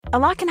A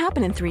lot can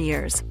happen in 3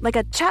 years, like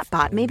a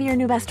chatbot may be your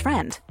new best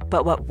friend.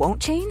 But what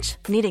won't change?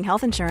 Needing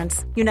health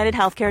insurance. United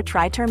Healthcare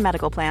Tri-Term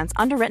Medical Plans,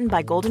 underwritten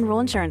by Golden Rule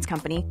Insurance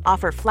Company,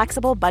 offer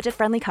flexible,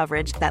 budget-friendly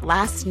coverage that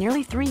lasts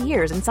nearly 3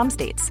 years in some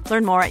states.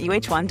 Learn more at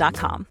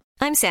uh1.com.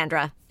 I'm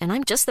Sandra, and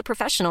I'm just the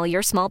professional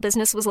your small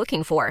business was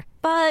looking for.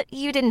 But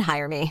you didn't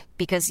hire me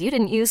because you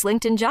didn't use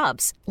LinkedIn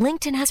Jobs.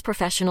 LinkedIn has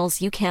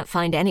professionals you can't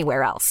find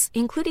anywhere else,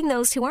 including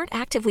those who aren't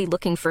actively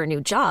looking for a new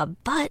job,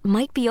 but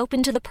might be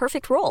open to the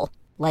perfect role,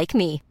 like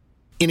me.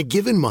 In a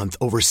given month,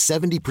 over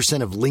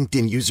 70% of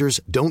LinkedIn users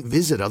don't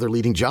visit other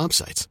leading job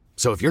sites.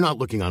 So if you're not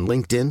looking on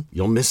LinkedIn,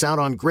 you'll miss out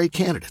on great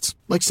candidates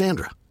like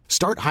Sandra.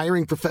 Start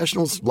hiring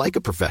professionals like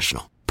a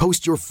professional.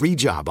 Post your free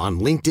job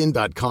on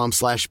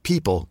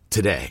linkedin.com/people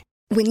today.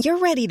 When you're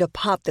ready to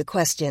pop the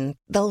question,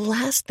 the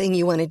last thing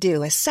you want to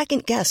do is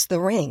second-guess the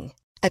ring.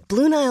 At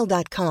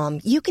BlueNile.com,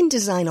 you can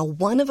design a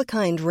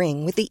one-of-a-kind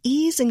ring with the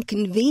ease and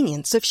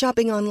convenience of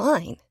shopping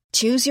online.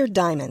 Choose your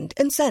diamond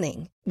and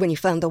setting. When you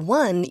find the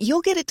one,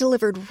 you'll get it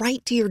delivered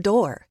right to your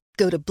door.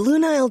 Go to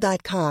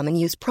BlueNile.com and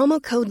use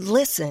promo code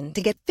LISTEN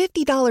to get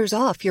 $50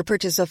 off your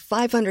purchase of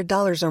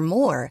 $500 or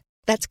more.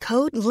 That's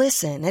code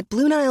LISTEN at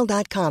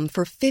BlueNile.com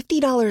for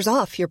 $50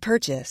 off your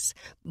purchase.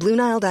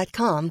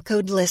 BlueNile.com,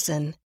 code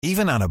LISTEN.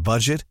 Even on a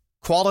budget,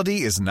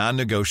 quality is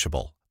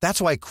non-negotiable. That's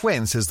why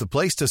Quince is the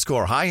place to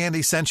score high-end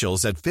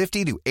essentials at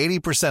 50 to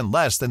 80%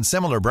 less than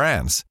similar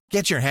brands.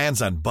 Get your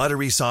hands on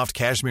buttery soft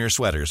cashmere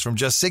sweaters from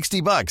just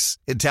 $60,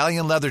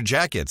 Italian leather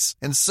jackets,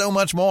 and so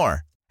much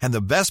more. And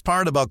the best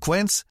part about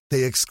Quince,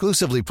 they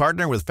exclusively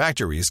partner with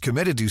factories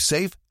committed to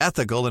safe,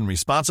 ethical, and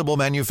responsible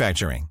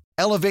manufacturing.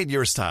 Elevate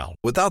your style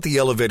without the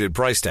elevated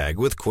price tag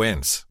with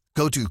Quince.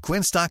 Go to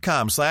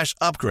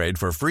quince.com/upgrade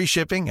for free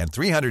shipping and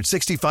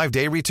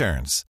 365-day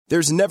returns.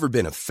 There's never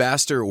been a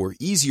faster or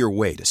easier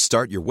way to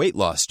start your weight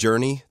loss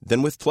journey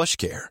than with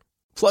PlushCare.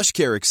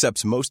 PlushCare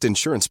accepts most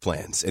insurance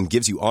plans and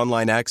gives you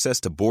online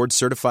access to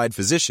board-certified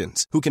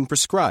physicians who can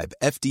prescribe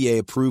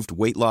FDA-approved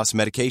weight loss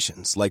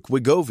medications like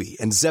Wegovy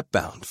and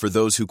Zepbound for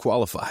those who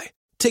qualify.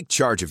 Take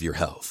charge of your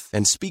health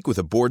and speak with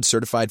a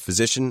board-certified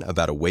physician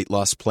about a weight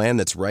loss plan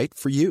that's right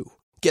for you.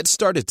 Get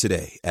started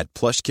today at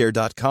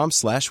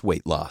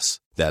plushcare.com/weight loss.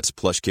 That's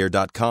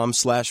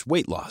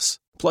plushcare.com/weight loss.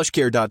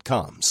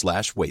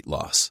 plushcare.com/weight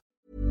loss.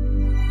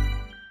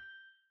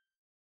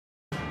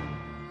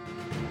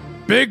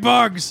 Big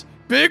bugs!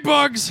 Big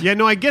bugs! Yeah,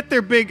 no, I get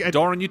they're big.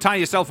 Doran, you tie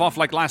yourself off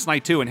like last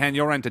night too and hand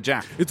your end to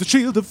Jack. It's a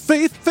shield of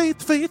faith,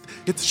 faith, faith.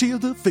 It's a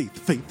shield of faith,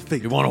 faith,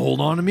 faith. You want to hold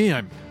on to me?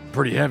 I'm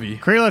pretty heavy.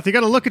 Kraleth, you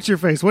gotta look at your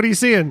face. What are you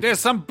seeing? There's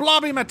some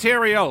blobby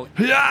material.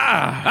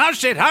 Yeah! Oh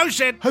shit, oh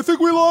shit! I think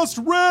we lost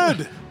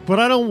Red! But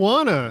I don't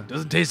wanna.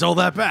 Doesn't taste all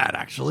that bad,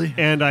 actually.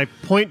 And I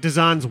point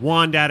Dazan's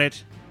wand at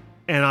it,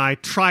 and I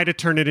try to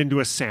turn it into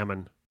a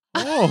salmon.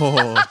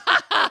 Oh.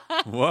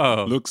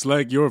 Whoa. Looks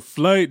like your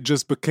flight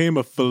just became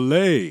a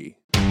fillet.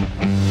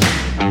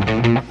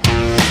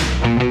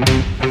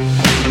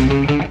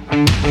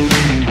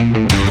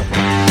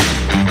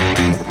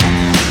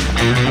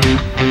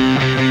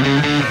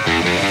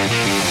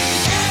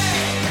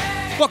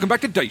 Welcome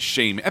back to Dice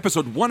Shame,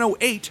 episode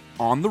 108,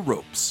 On the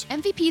Ropes.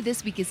 MVP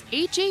this week is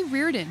AJ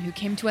Reardon, who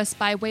came to us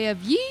by way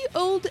of Ye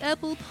Old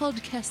Apple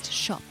Podcast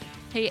Shop.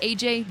 Hey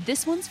AJ,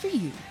 this one's for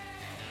you.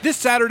 This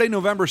Saturday,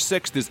 November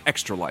 6th, is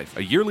Extra Life,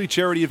 a yearly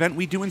charity event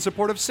we do in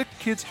support of sick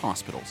kids'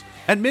 hospitals.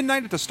 At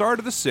midnight at the start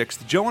of the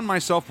 6th, Joe and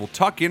myself will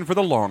tuck in for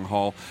the long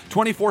haul,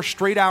 24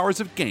 straight hours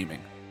of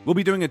gaming. We'll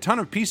be doing a ton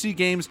of PC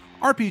games,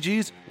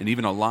 RPGs, and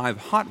even a live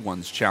Hot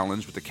Ones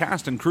challenge with the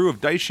cast and crew of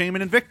Dice Shame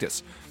and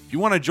Invictus. If you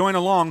want to join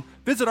along,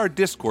 visit our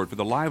Discord for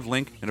the live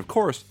link, and of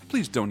course,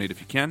 please donate if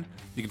you can.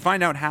 You can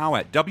find out how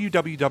at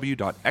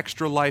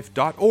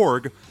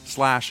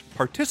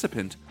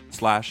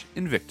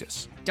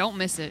www.extralife.org/participant/Invictus. Don't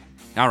miss it.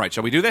 All right,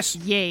 shall we do this?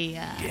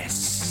 Yeah.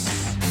 Yes.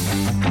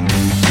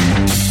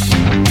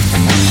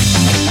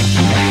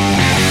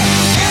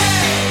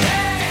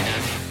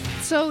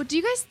 So, do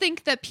you guys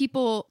think that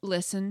people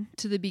listen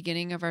to the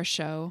beginning of our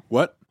show?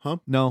 What? Huh?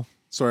 No.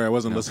 Sorry, I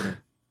wasn't listening.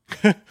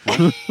 I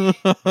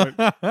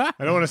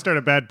don't want to start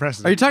a bad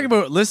precedent. Are you talking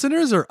about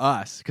listeners or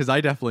us? Because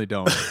I definitely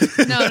don't.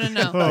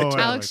 No. Oh,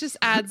 Alex just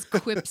adds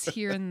quips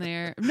here and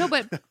there. No,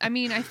 but I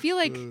mean, I feel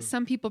like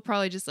some people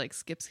probably just like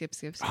skip.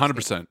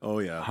 100%. Oh,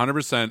 yeah.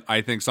 100%.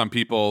 I think some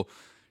people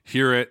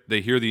hear it,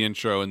 they hear the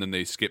intro, and then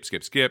they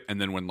skip,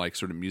 and then when like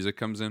sort of music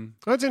comes in.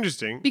 Oh, that's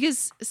interesting.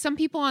 Because some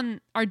people on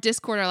our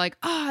Discord are like,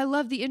 oh, I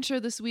love the intro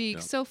this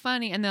week. So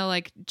funny. And they'll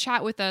like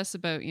chat with us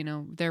about, you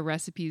know, their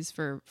recipes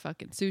for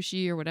fucking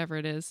sushi or whatever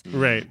it is.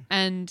 Right.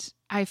 And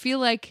I feel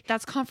like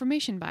that's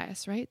confirmation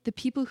bias, right? The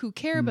people who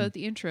care about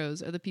the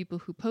intros are the people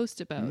who post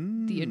about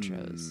the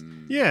intros.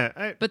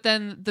 Yeah. But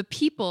then the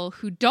people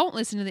who don't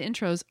listen to the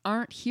intros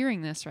aren't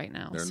hearing this right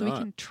now. They're so not. we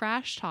can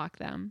trash talk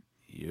them.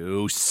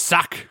 You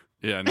suck.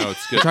 Yeah, no,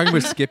 it's good. You're talking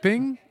about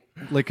skipping?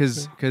 like,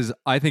 because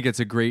I think it's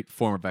a great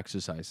form of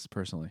exercise,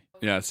 personally.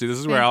 Yeah, see, this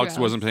is where Thank you, Alex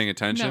Alex. wasn't paying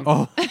attention.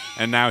 No. Oh,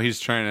 And now he's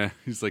trying to,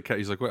 he's like,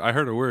 what? I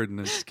heard a word. And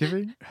it's,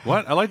 giving.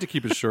 what? I like to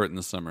keep it short in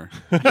the summer.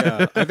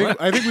 Yeah,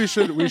 I think we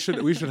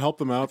should help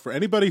them out. For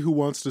anybody who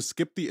wants to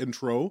skip the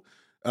intro,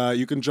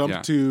 you can jump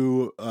Yeah.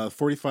 to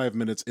 45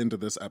 minutes into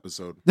this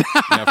episode.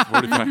 Yeah,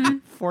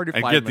 45.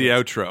 45 And get the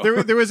minutes.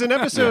 outro. There was an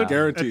episode a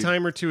Guaranteed.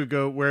 time or two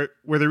ago where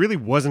there really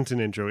wasn't an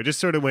intro. It just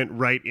sort of went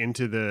right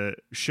into the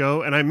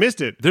show, and I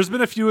missed it. There's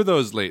been a few of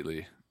those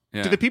lately.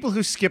 Yeah. Do the people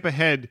who skip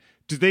ahead,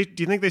 do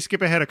you think they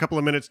skip ahead a couple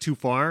of minutes too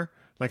far?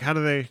 Like, how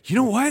do they? You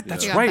know what?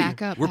 That's Yeah, right.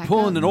 back up, We're back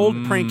pulling up. an old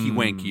pranky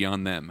wanky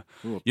on them.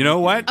 You know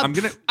what?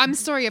 I'm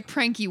sorry, a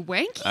pranky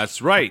wanky?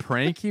 That's right.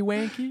 Pranky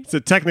wanky? It's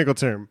a technical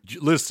term.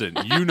 Listen,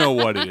 you know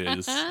what it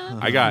is.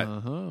 I got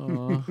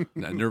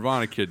that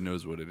Nirvana kid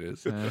knows what it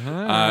is.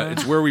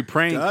 It's where we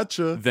prank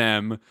Gotcha.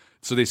 them.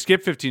 So they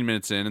skip 15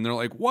 minutes in, and they're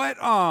like, "What?"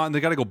 And they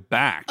got to go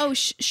back. Oh,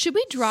 should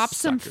we drop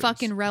some Suckers.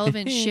 fucking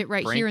relevant shit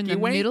right here in the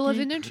Pranky middle of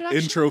wanky. an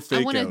introduction? Intro I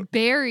fake want to out.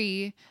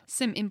 bury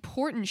some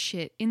important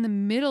shit in the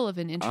middle of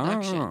an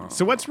introduction. Oh.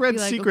 So what's Be Red's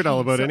like, secret okay,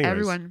 all about so anyways?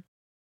 everyone,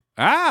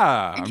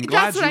 I'm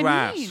glad That's what you I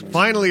asked. mean.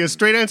 Finally, a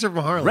straight answer from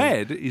Harlan.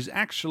 Red is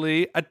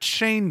actually a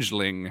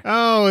changeling.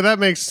 Oh, that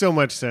makes so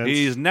much sense.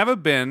 He's never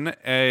been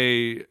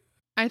a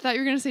I thought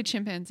you were going to say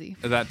chimpanzee.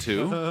 that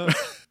too.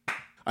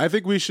 I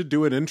think we should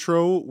do an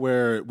intro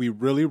where we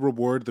really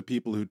reward the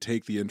people who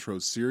take the intro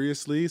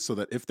seriously, so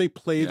that if they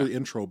play the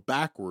intro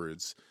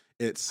backwards,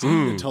 it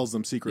tells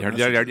them secret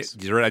messages.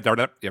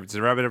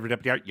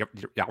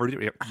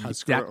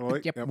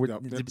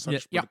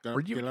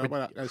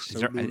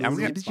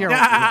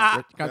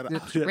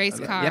 Race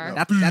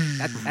car.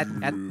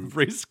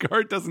 Race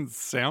car doesn't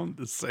sound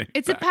the same.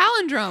 It's a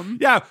palindrome.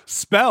 Yeah,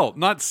 spell,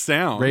 not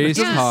sound. Race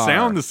it doesn't car.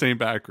 sound the same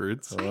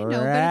backwards. I know,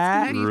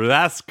 but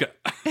it's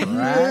gonna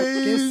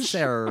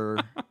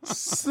Raska.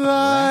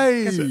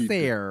 Side.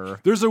 There.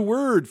 There's a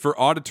word for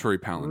auditory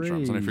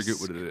palindromes, and I forget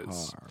what it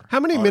is. How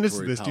many minutes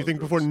of Auditory this do you think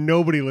palindromes. before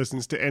nobody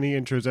listens to any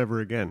intros ever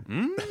again?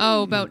 be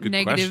about Good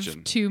negative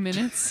question. 2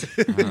 minutes.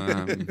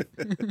 We're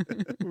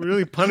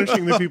really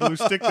punishing the people who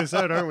stick this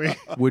out, aren't we?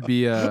 Would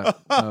be one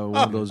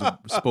of those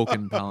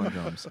spoken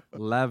palindromes.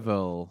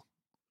 Level.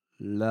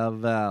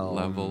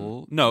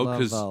 Level. No,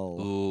 because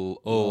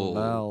Level.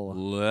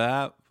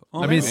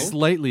 I mean,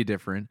 slightly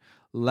different.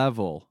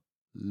 Level.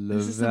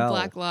 This is some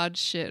Black Lodge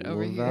shit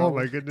over here. Oh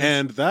my goodness.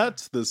 And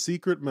that's the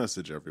secret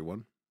message,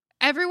 everyone.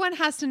 Everyone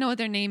has to know what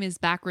their name is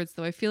backwards,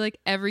 though. I feel like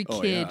every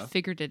Oh, kid yeah.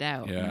 figured it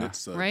out. Yeah.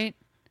 It's, Right?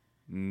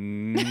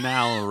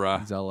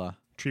 Nalra. Zella.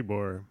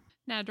 Trebor.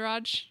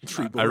 Nadraj?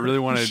 I really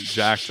wanted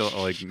Jack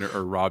to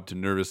or Rob to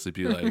nervously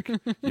be like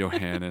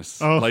Johannes.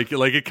 Oh. Like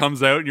it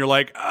comes out and you're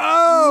like,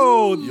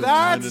 oh,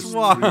 that's Johannes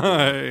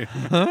why.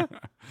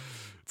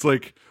 It's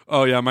like,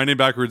 oh yeah, my name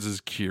backwards is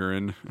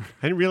Kieran.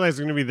 I didn't realize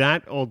it was going to be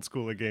that old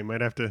school a game.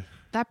 Might have to.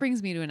 That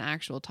brings me to an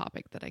actual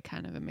topic that I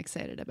kind of am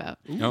excited about.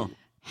 Oh,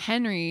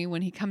 Henry,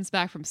 when he comes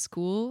back from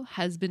school,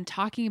 has been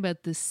talking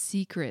about the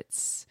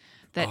secrets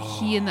that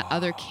he and the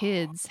other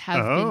kids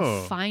have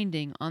been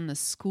finding on the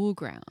school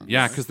grounds.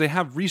 yeah, because they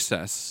have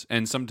recess,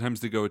 and sometimes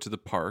they go to the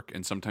park,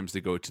 and sometimes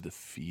they go to the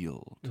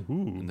field.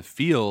 And the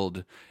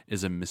field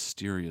is a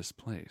mysterious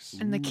place.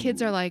 And the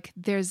kids are like,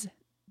 there's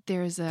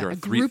There are a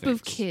three group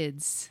of things.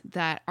 kids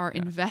that are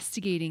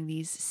investigating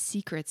these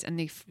secrets, and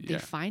they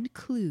find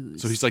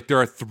clues. So he's like, there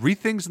are 3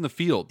 things in the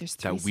field There's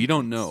that 3 we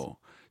don't secrets. know.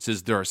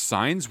 Says there are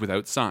signs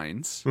without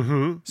signs.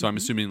 Mm-hmm. So I'm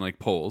assuming like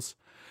poles.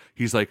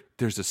 He's like,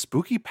 there's a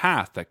spooky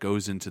path that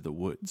goes into the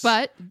woods.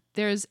 But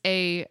there's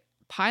a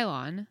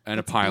pylon and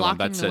a that's pylon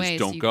blocking that the way, says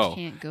so don't you go.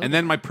 can't go And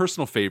then there. my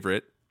personal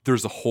favorite,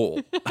 there's a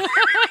hole.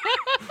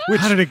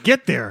 How did it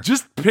get there?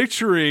 Just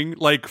picturing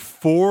like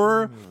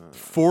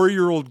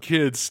 4-year-old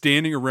kids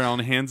standing around,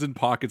 hands in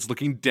pockets,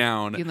 looking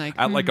down Being like,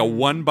 at like a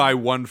 1 by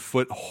 1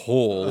 foot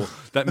hole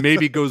that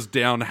maybe goes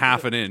down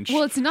half an inch.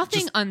 Well, it's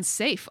nothing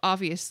unsafe,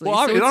 obviously. Well,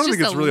 so I don't it's think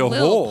just it's really a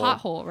little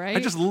hole. pothole, right? I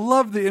just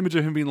love the image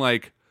of him being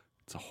like,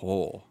 it's a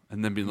hole.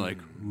 And then being like,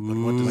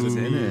 what does What's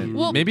it in it?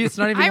 Well, Maybe it's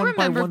not even I 1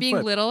 by remember 1 being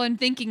foot. little and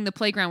thinking the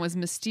playground was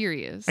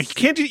mysterious.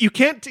 You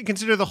can't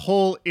consider the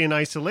whole in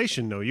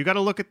isolation, though. You got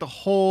to look at the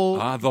whole.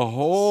 the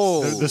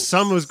hole. The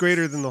sum was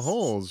greater than the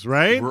holes,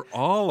 right? We're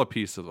all a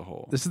piece of the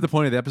whole. This is the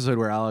point of the episode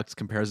where Alex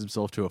compares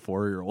himself to a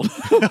 4-year-old.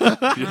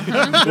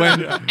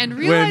 And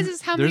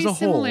realizes how there's many a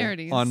hole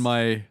similarities. on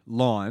my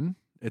lawn.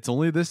 It's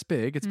only this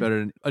big. It's better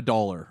than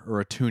 $1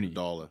 or a toonie.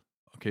 $1.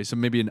 Okay, so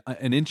maybe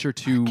an inch or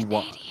two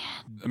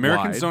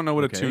Americans wide, don't know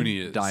what okay, a toonie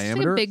is. It's like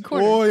diameter. a big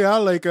quarter. Oh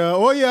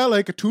yeah,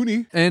 like a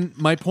toonie. And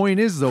my point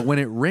is though, when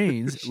it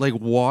rains, like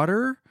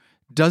water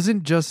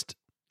doesn't just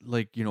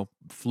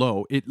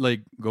flow. It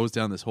like goes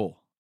down this hole.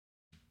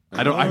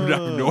 I have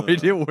no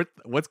idea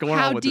what's going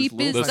How on with deep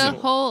this is little the tiny-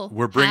 hole?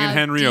 We're bringing How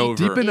Henry deep over.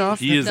 Deep enough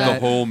He is the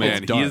that hole it's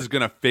man. He dark. is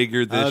going to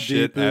figure this How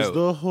shit deep is out.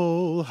 the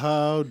hole?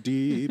 How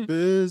deep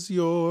is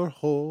your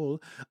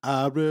hole?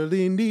 I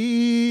really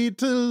need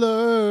to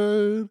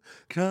learn.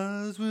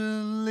 'Cause we're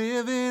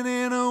living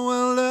in a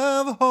world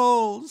of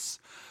holes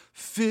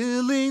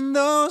filling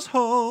those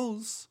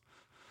holes.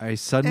 I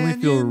suddenly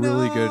And feel you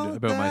really know good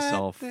about that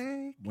myself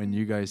they when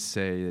you guys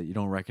say that you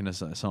don't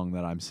recognize a song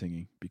that I'm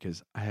singing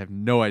because I have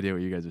no idea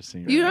what you guys are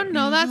singing. You right don't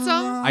now. know that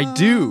song? I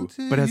do,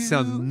 but it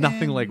sounds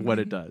nothing like what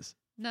it does.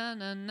 Na,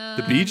 na, na,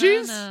 The Bee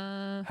Gees?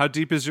 na, na. How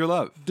deep is your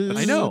love?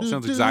 I know.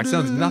 Sounds It exactly.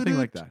 sounds nothing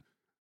like that.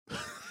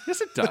 Yes,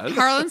 it does.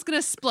 Harlan's going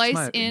to splice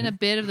my in opinion. a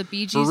bit of the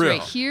Bee For Gees real.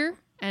 right here,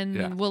 and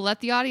Yeah. we'll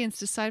let the audience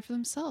decide for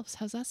themselves.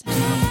 How's that sound?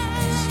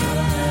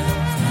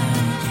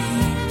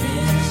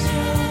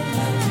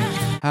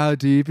 How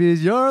deep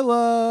is your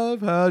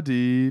love? How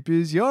deep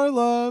is your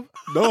love?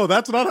 No,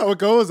 that's not how it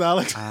goes,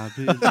 Alex. I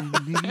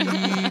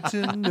need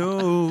to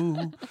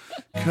know,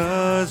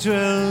 'cause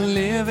we're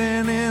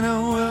living in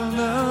a world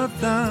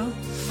of doubt.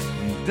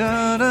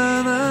 Da,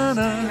 da, da,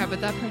 da, Yeah, but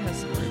that part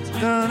has words.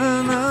 da,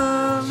 da,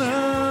 da,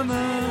 da,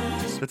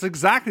 da. That's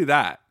exactly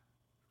that.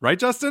 Right,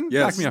 Justin?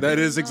 Yes, Back me up that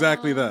here. is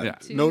exactly that.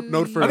 Yeah.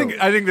 Note for I note.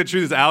 think the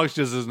truth is Alex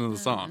just doesn't know the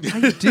song.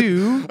 I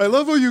do. I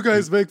love how you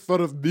guys make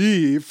fun of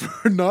me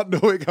for not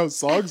knowing how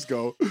songs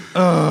go. We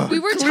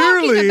were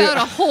Clearly, talking about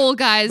a hole,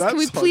 guys. that Can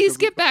we song please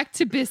doesn't- get back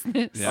to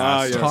business?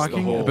 Yeah, yes, the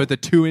Talking hole. about the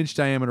 2-inch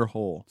diameter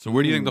hole. So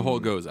where do you think the hole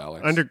goes,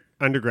 Alex?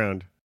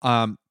 Underground.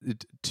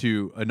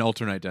 To an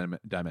alternate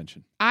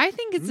dimension. I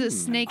think it's a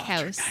snake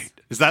house.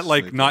 Is that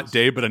like Snake not house.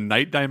 day but a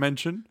night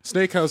dimension?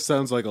 Snake House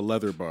sounds like a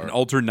leather An bar.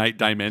 alternate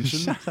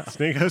dimension?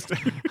 Snake House.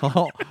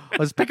 Oh, I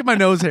was picking my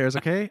nose hairs,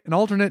 okay? An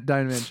alternate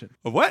dimension.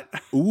 A what?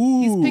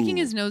 Ooh. He's picking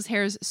his nose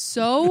hairs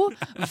so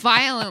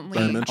violently,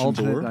 Dimension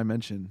Alternate door.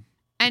 dimension.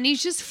 and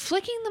he's just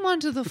flicking them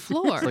onto the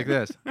floor. It's like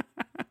this.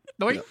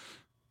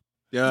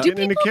 Yeah, Do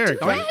Getting into people do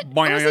character. that?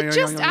 Boing, Or is boing, it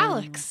just boing, boing, boing.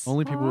 Alex?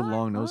 Only people with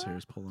long nose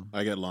hairs pull them.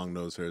 I get long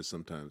nose hairs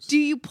sometimes. Do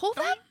you pull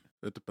them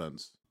It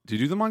depends. Do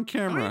you do them on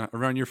camera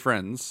around your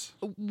friends?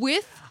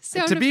 with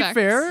sound To be effects?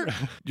 fair,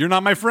 You're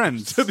not my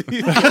friends. To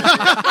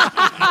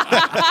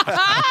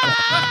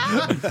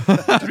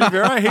be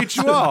fair, I hate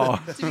you all.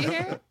 To be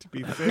fair, To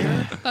be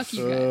fair. fuck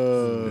you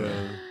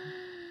guys.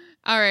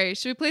 All right,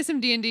 should we play some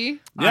D&D?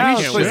 Yeah, we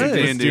let's play some should.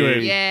 Let's D&D. do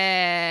it.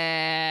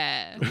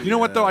 Yeah. You know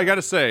what, though? I got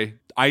to say,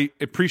 I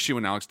appreciate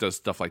when Alex does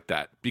stuff like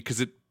that because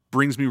it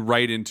brings me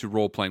right into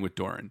role-playing with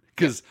Doran.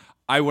 Because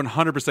I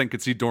 100%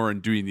 could see Doran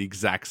doing the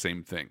exact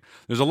same thing.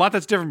 There's a lot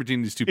that's different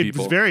between these two It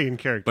people. was very in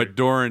character. But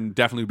Doran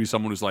definitely would be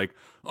someone who's like,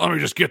 let me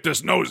just get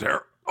this nose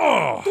hair.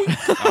 Oh,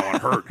 that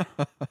one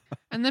hurt.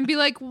 And then be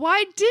like,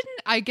 why didn't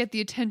I get the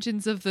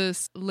attentions of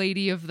this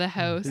lady of the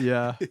house?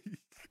 yeah.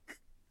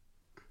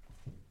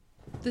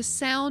 The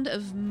sound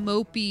of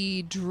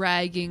mopey,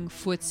 dragging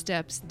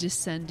footsteps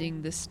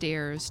descending the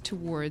stairs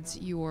towards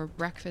your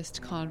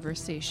breakfast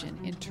conversation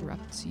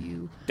interrupts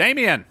you.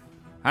 Damien,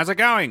 how's it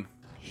going?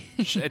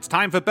 It's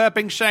time for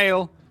burping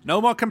shale. No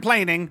more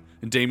complaining.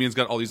 And Damien's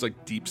got all these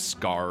like deep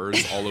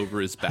scars all over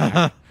his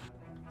back.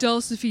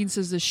 Delphine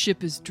says the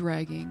ship is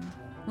dragging.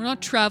 We're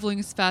not traveling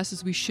as fast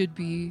as we should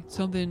be.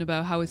 Something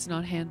about how it's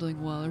not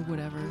handling well or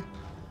whatever.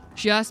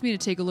 She asked me to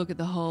take a look at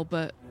the hull,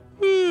 but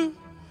the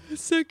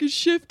second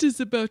shift is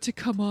about to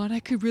come on.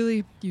 I could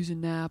really use a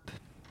nap.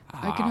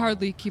 I can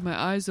hardly keep my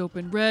eyes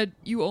open. Red,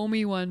 you owe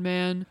me one,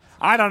 man.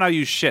 I don't know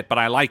you shit, but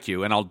I like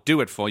you, and I'll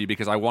do it for you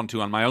because I want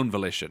to on my own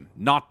volition,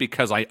 not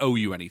because I owe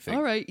you anything.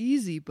 All right,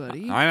 easy,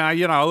 buddy.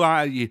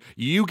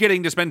 You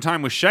getting to spend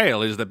time with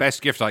Shale is the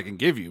best gift I can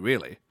give you,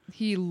 really.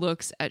 He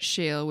looks at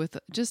Shale with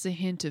just a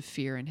hint of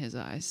fear in his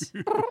eyes.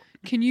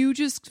 Can you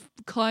just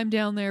climb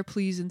down there,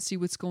 please, and see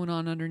what's going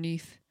on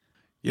underneath?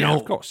 You Yeah, know,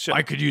 of course, sure.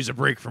 I could use a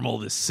break from all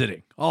this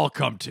sitting. I'll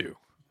come too.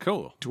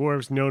 Cool.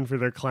 Dwarves known for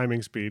their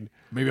climbing speed.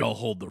 Maybe I'll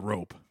hold the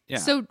rope. Yeah.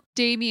 So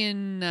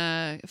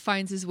Damien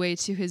finds his way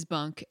to his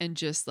bunk and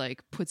just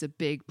like puts a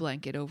big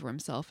blanket over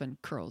himself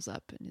and curls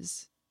up and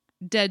is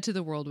dead to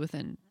the world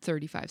within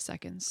 35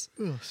 seconds.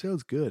 Oh,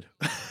 sounds good.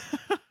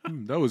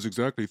 That was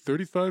exactly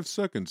 35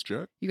 seconds,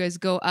 Jack. You guys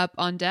go up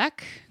on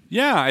deck.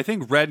 Yeah, I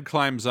think Red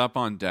climbs up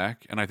on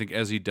deck, and I think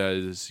as he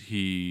does,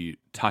 he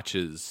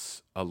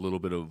touches a little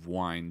bit of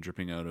wine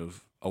dripping out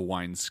of a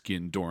wine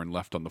skin Doran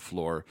left on the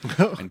floor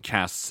and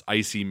casts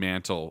icy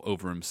mantle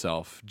over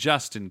himself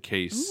just in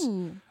case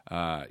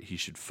he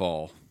should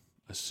fall,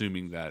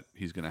 assuming that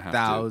he's going to have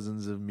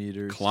Thousands of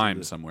meters. to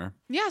climb somewhere.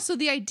 Yeah, so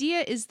the idea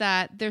is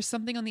that there's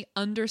something on the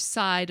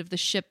underside of the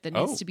ship that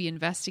needs Oh. to be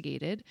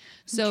investigated.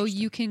 So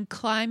you can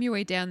climb your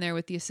way down there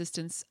with the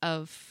assistance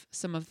of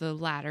some of the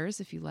ladders,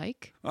 if you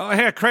like. Oh,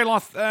 here,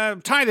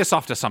 Kraloth, tie this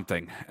off to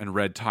something. And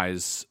Red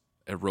ties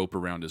a rope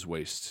around his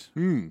waist.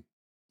 All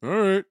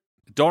right.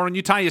 Doran,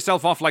 you tie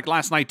yourself off like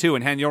last night, too,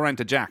 and hand your end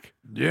to Jack.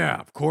 Yeah,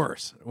 of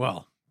course.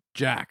 Well,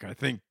 Jack, I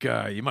think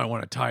you might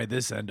want to tie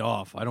this end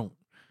off. I don't.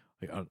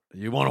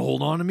 You want to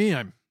hold on to me?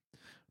 I'm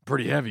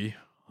pretty heavy.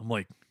 I'm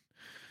like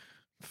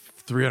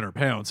 300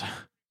 pounds.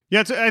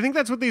 Yeah, I think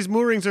that's what these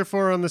moorings are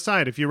for on the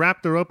side. If you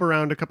wrap the rope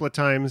around a couple of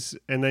times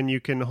and then you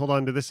can hold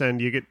on to this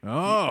end, you get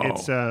Oh.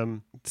 it's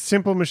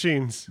simple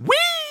machines. Whee!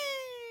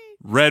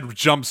 Red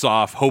jumps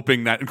off,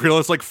 hoping that, and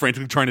Krayla's like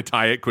frantically trying to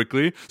tie it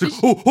quickly. It's like,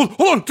 oh, hold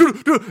on, do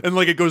it. And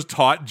like it goes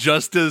taut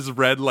just as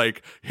Red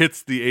like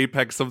hits the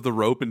apex of the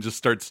rope and just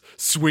starts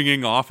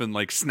swinging off and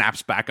like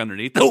snaps back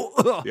underneath.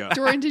 Yeah.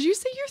 Dorian, did you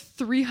say you're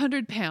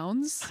 300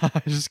 pounds?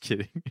 Just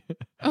kidding.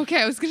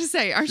 Okay, I was going to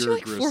say, aren't you Pure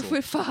like gristle.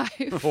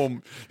 4'5"?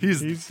 Oh,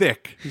 he's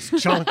thick. He's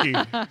chunky.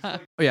 Oh,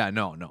 yeah,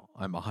 no.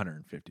 I'm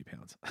 150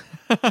 pounds.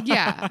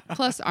 Yeah,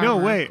 plus armor, No,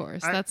 wait. of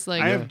course. That's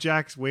like... I have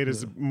Jack's weight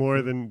as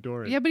more than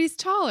Doran. Yeah, but he's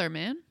taller,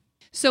 man.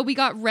 So we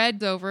got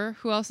Red over.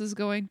 Who else is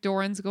going?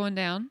 Doran's going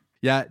down.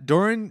 Yeah,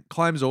 Doran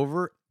climbs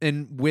over,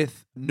 and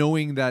with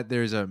knowing that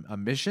there's a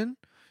mission,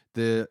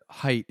 the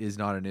height is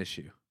not an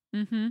issue.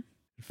 Mm-hmm. In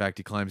fact,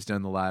 he climbs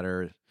down the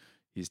ladder.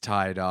 He's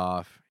tied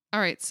off. All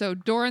right, so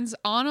Doran's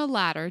on a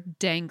ladder,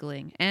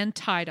 dangling and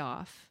tied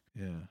off.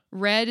 Yeah.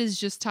 Red is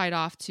just tied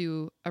off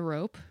to a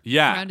rope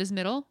Yeah. around his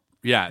middle.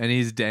 Yeah. And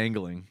he's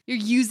dangling. You're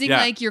using Yeah.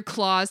 like your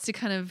claws to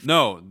kind of...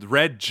 No,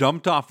 Red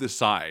jumped off the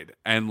side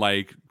and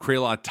like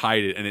Krayla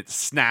tied it and it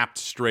snapped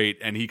straight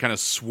and he kind of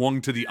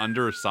swung to the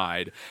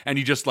underside and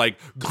he just like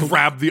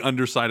grabbed the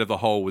underside of the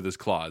hull with his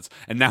claws.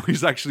 And now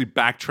he's actually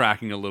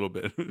backtracking a little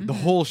bit. The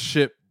whole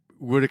ship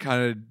would have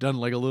kind of done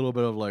like a little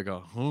bit of like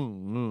a...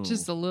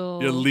 Just a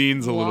little... It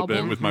leans a little bit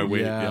wobble. with my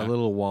weight. Yeah, a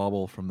little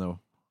wobble from the...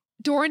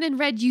 Doran and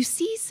Red, you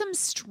see some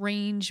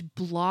strange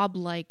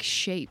blob-like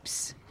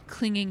shapes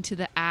clinging to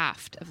the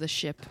aft of the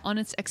ship on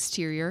its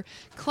exterior,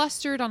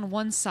 clustered on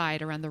one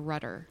side around the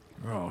rudder.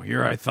 Oh,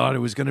 here I thought it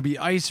was going to be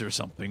ice or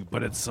something,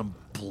 but it's some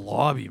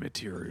blobby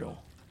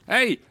material.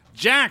 Hey,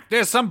 Jack,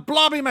 there's some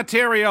blobby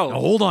material. Now,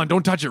 hold on,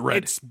 don't touch it,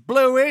 Red. It's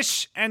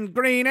bluish and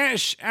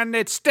greenish and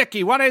it's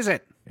sticky. What is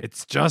it?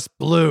 It's just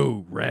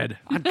blue, Red.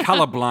 I'm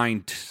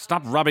colorblind.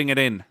 Stop rubbing it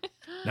in.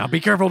 Now be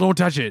careful, don't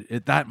touch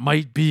it. That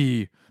might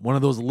be one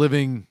of those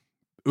living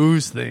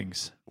ooze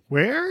things.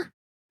 Where?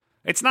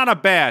 It's not a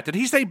bear. Did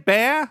he say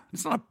bear?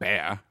 It's not a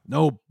bear.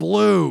 No,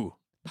 blue.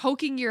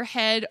 Poking your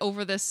head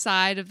over the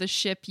side of the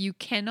ship, you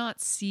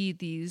cannot see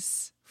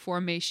these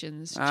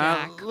formations,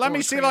 Jack. Let or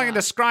me see if I can Krayla.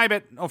 describe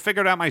it. I'll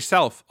figure it out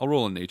myself. I'll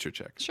roll a nature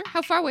check. Sure.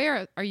 How far away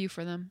are you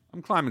for them?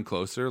 I'm climbing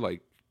closer,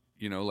 like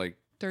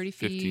 30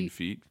 feet? 15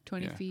 feet.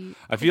 20 Yeah. feet?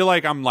 I feel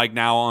like I'm like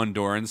now on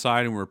Doran's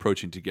side and we're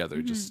approaching together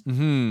Mm-hmm. just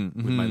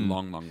Mm-hmm, with my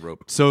long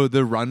rope. So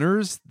the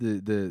runners,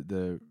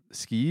 the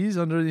skis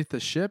underneath the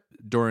ship,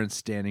 Doran's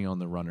standing on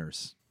the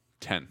runners.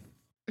 10.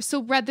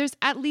 So, Red, there's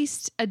at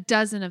least a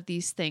dozen of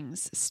these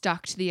things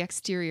stuck to the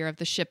exterior of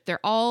the ship.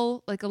 They're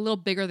all like a little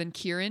bigger than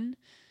Kieran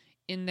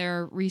in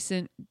their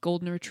recent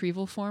golden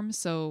retrieval form.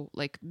 So,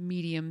 like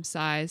medium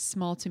sized,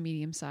 small to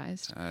medium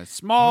sized.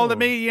 Small to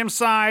medium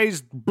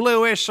sized,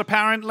 bluish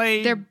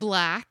apparently. They're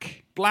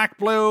black black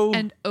blue.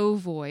 and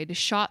ovoid,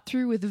 shot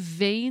through with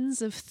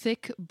veins of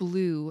thick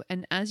blue.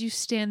 And as you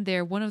stand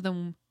there, one of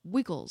them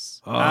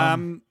wiggles.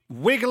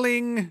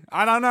 Wiggling.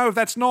 I don't know if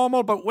that's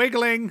normal, but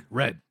wiggling.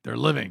 Red, they're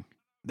living.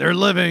 They're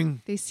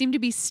living. They seem to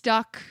be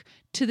stuck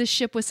to the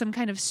ship with some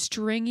kind of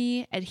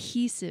stringy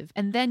adhesive.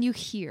 And then you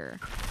hear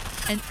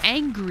an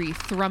angry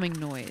thrumming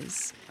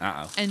noise.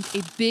 Uh-oh. And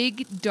a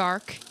big,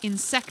 dark,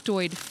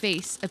 insectoid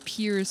face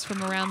appears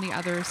from around the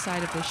other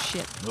side of the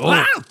ship.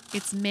 Oh.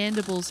 Its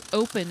mandibles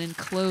open and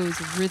close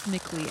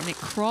rhythmically, and it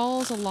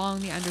crawls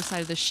along the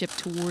underside of the ship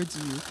towards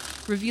you,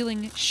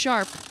 revealing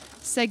sharp,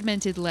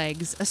 segmented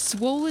legs, a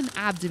swollen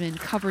abdomen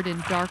covered in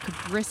dark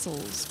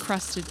bristles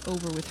crusted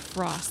over with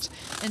frost,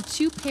 and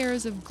two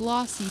pairs of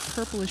glossy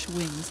purplish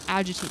wings,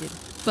 agitated,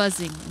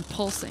 buzzing, and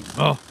pulsing.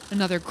 Oh.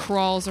 Another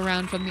crawls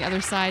around from the other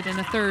side, and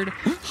a third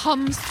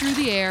hums through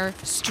the air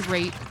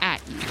straight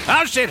at you.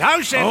 Oh shit,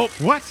 oh shit. Oh,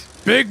 What?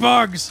 big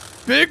bugs.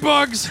 Big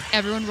bugs.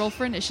 Everyone roll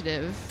for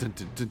initiative. Dun,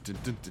 dun, dun, dun,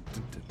 dun, dun,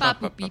 dun, dun.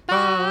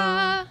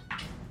 Ba-boop-bee-ba. All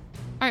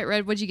right,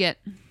 Red, what'd you get?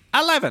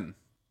 11.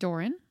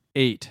 Doran?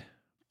 8.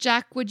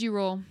 Jack, what'd you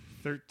roll?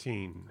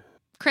 13.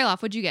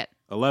 Kraloff, what'd you get?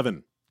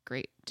 11.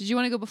 Great. Did you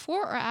want to go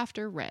before or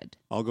after Red?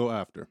 I'll go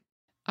after.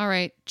 All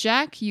right,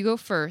 Jack, you go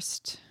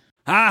first.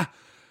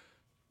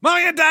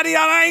 Mommy and Daddy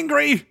are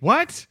angry.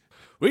 What?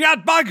 We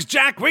got bugs,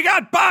 Jack. We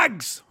got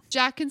bugs.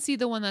 Jack can see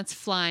the one that's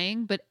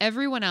flying, but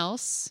everyone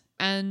else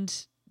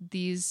and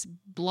these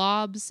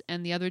blobs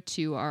and the other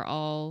two are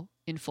all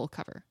in full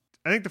cover.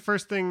 I think the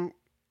first thing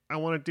I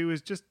want to do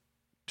is just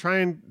try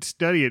and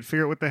study it,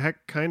 figure out what the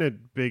heck kind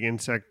of big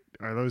insect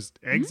are those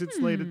exits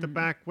laid at the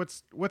back.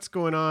 What's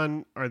going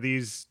on? Are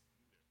these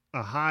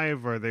a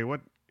hive? Are they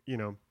what?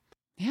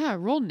 Yeah,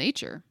 roll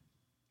nature.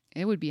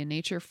 It would be a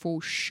nature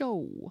for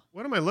show.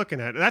 What am I looking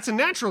at? That's a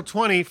natural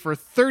 20 for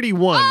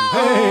 31.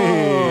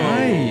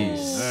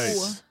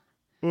 Nice.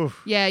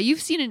 Oof. Yeah,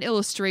 you've seen an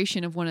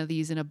illustration of one of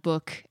these in a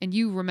book, and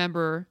you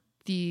remember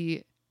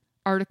the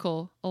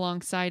article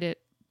alongside it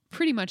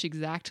pretty much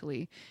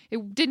exactly.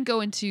 It didn't go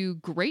into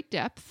great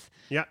depth,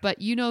 Yeah.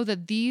 but you know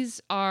that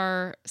these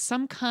are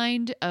some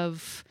kind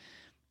of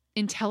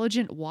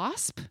intelligent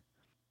wasp.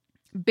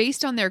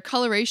 Based on their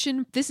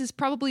coloration, this is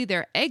probably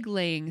their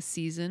egg-laying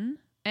season,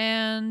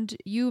 and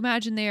you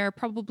imagine they are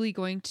probably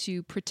going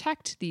to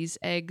protect these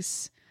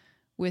eggs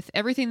with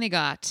everything they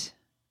got.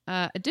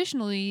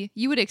 Additionally,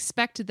 you would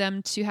expect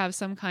them to have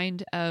some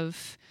kind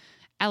of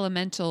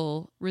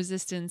elemental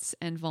resistance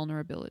and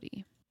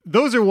vulnerability.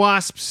 Those are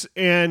wasps,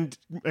 and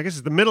I guess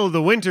it's the middle of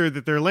the winter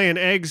that they're laying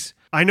eggs.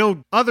 I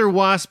know other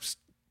wasps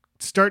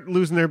start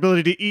losing their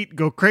ability to eat,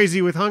 go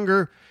crazy with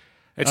hunger.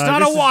 It's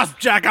not a wasp,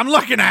 Jack. I'm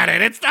looking at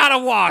it. It's not a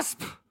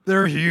wasp.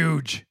 They're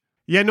huge.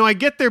 Yeah, no, I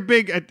get they're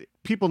big.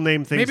 People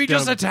name things. Maybe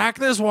just attack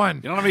this one.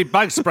 You don't have any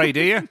bug spray,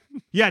 do you?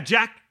 Yeah,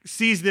 Jack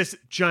sees this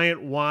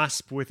giant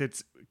wasp with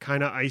its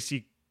kind of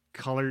icy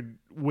colored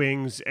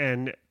wings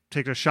and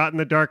takes a shot in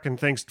the dark and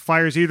thinks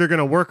fire's either going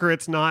to work or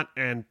it's not,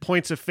 and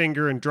points a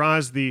finger and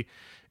draws the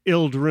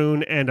Ild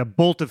rune, and a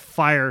bolt of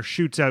fire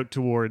shoots out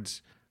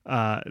towards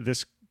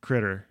this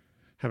critter.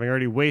 Having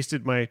already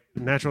wasted my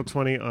natural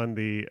 20 on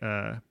the...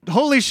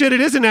 holy shit, it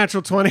is a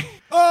natural 20.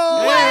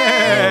 Oh!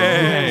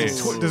 Hey!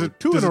 Does it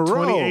Two in a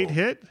row. 28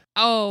 hit?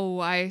 Oh,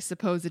 I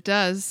suppose it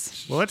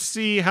does. Well, let's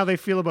see how they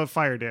feel about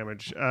fire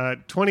damage.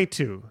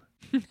 22.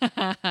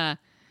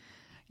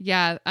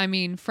 Yeah, I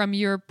mean, from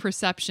your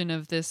perception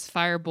of this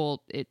firebolt,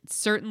 it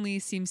certainly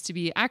seems to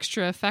be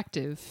extra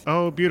effective.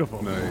 Oh,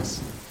 beautiful.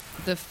 Nice.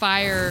 The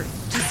fire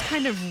just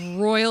kind of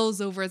roils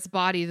over its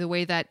body the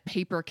way that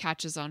paper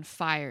catches on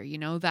fire, you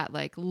know, that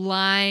like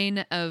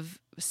line of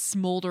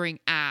smoldering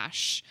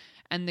ash,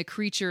 and the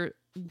creature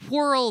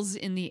whirls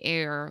in the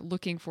air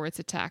looking for its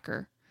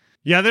attacker.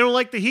 Yeah, they don't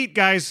like the heat,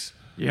 guys.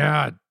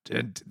 Yeah,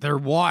 and they're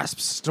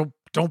wasps.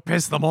 Don't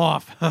piss them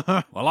off.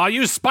 Well, I'll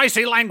use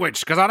spicy language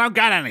because I don't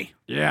got any.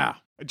 Yeah.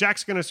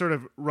 Jack's going to sort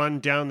of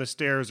run down the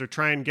stairs or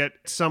try and get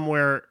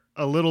somewhere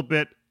a little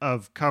bit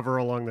of cover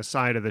along the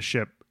side of the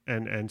ship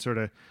and sort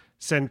of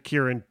send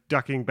Kieran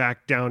ducking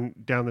back down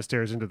the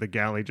stairs into the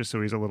galley just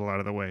so he's a little out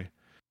of the way.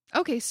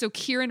 Okay, so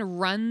Kieran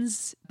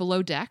runs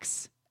below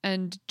decks,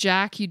 and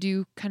Jack, you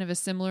do kind of a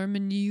similar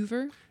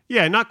maneuver.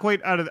 Yeah, not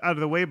quite out of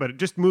the way, but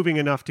just moving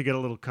enough to get a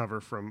little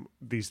cover from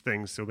these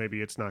things, so maybe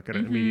it's not going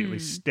to immediately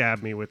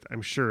stab me with,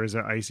 I'm sure, is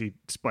an icy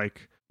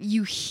spike.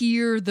 You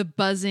hear the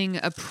buzzing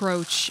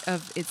approach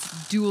of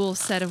its dual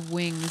set of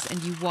wings,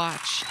 and you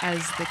watch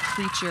as the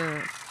creature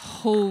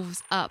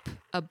hoves up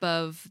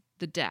above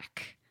the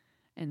deck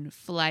and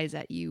flies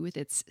at you with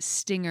its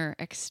stinger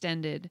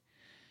extended.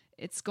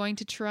 It's going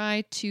to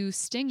try to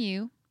sting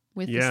you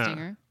with the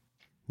stinger.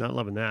 Not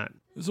loving that.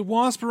 There's a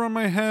wasp around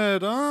my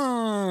head.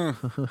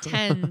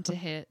 10 to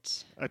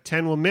hit. A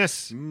 10 will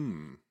miss.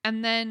 And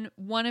then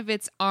one of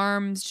its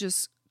arms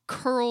just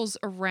curls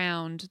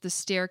around the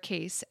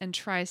staircase and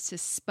tries to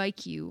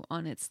spike you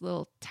on its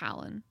little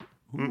talon.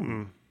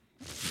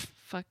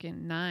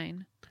 Fucking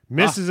 9.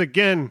 Misses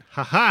again.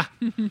 Haha.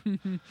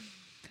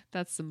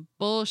 That's some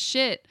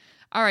bullshit.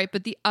 All right,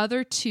 but the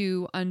other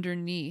two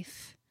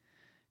underneath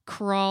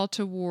crawl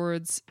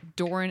towards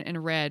Doran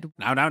and Red.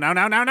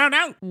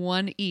 No.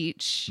 One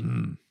each.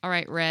 All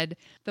right, Red.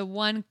 The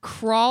one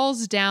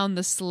crawls down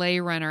the sleigh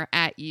runner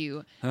at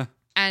you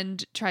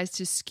and tries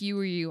to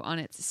skewer you on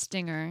its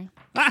stinger.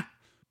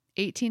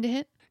 18 to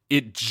hit?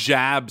 It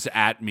jabs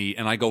at me,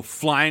 and I go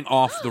flying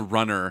off the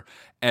runner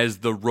as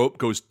the rope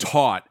goes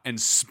taut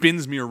and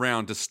spins me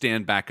around to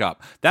stand back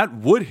up. That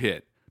would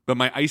hit, but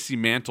my icy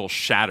mantle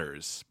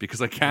shatters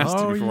because I cast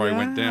it before I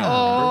went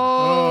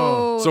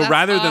down. So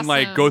rather than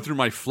like go through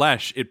my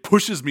flesh, it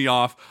pushes me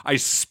off. I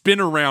spin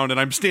around and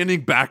I'm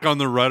standing back on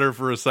the rudder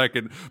for a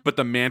second, but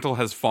the mantle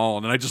has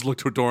fallen. And I just look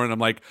to Doran and I'm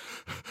like,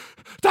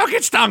 don't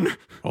get stung.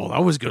 Oh,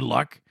 that was good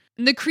luck.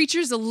 And the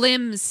creature's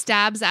limb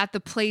stabs at the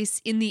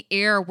place in the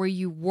air where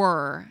you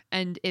were,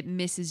 and it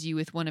misses you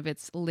with one of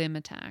its limb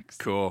attacks.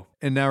 Cool.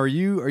 And now are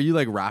you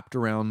like wrapped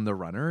around the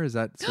runner? Is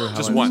that sort of how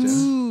Just I once.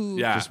 understand?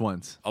 Yeah. Just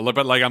once. A little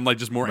bit like I'm like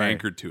just more Right.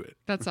 anchored to it.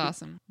 That's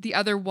awesome. The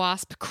other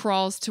wasp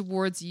crawls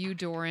towards you,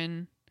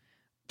 Doran.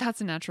 That's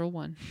a natural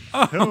 1.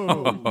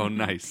 Oh,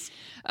 nice.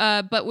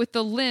 But with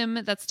the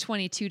limb, that's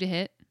 22 to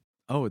hit.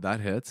 Oh, that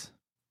hits.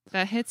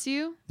 That hits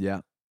you?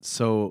 Yeah.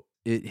 So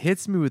it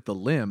hits me with the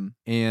limb,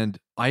 and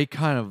I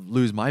kind of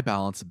lose my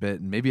balance a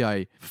bit, and maybe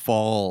I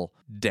fall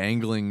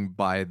dangling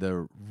by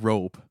the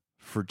rope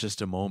for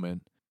just a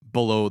moment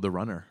below the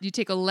runner. You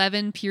take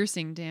 11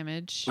 piercing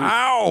damage.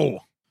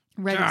 Ow!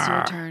 Red, it's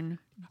your turn.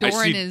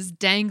 Doran is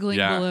dangling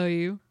below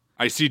you.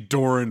 I see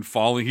Doran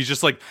falling. He's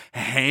just like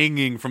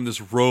hanging from this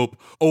rope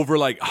over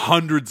like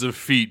hundreds of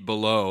feet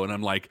below. And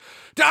I'm like,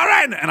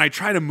 Doran! And I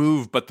try to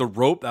move, but the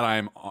rope that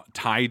I'm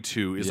tied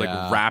to is like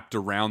wrapped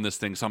around this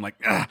thing. So I'm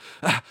like,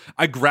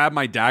 I grab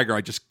my dagger.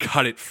 I just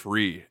cut it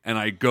free and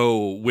I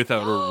go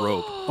without a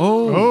rope.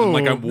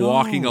 I'm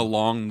walking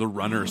along the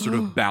runner, sort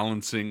of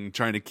balancing,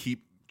 trying to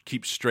keep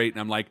straight. And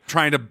I'm like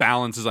trying to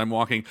balance as I'm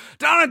walking.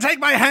 Doran, take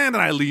my hand.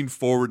 And I lean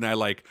forward and I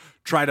like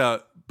try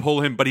to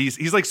pull him, but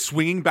he's like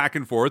swinging back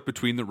and forth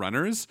between the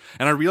runners,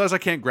 and I realize I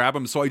can't grab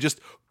him, so I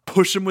just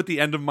push him with the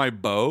end of my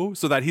bow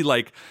so that he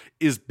like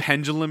is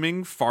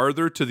penduluming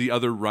farther to the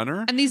other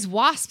runner. And these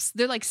wasps,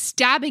 they're like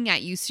stabbing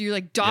at you, so you're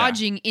like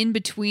dodging in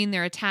between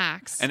their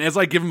attacks. And as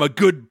I give him a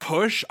good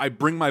push, I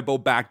bring my bow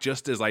back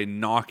just as I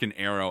knock an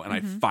arrow and I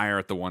fire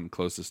at the one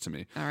closest to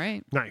me. All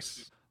right.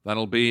 Nice.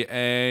 That'll be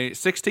a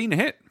 16 to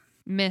hit.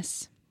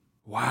 Miss.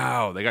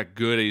 Wow, they got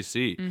good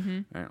AC. Mm-hmm.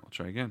 All right, we'll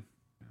try again.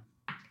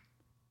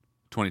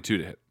 22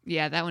 to hit.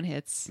 Yeah, that one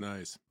hits.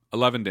 Nice.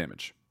 11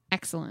 damage.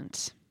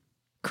 Excellent.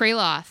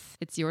 Kraloth,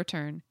 it's your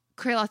turn.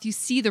 Kraloth, you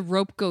see the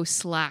rope go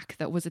slack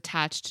that was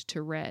attached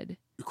to Red.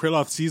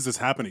 Kraloth sees this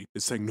happening.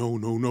 It's saying, no,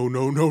 no, no,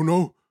 no, no,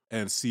 no.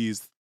 And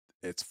sees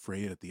it's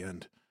frayed at the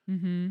end.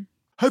 Mm-hmm.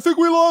 I think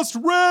we lost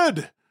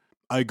Red.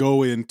 I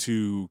go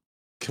into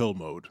kill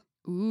mode.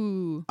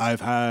 Ooh.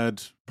 I've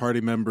had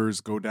party members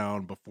go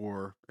down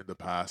before in the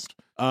past.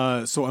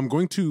 So I'm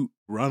going to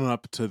run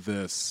up to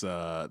this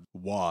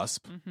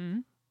wasp,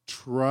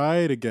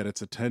 try to get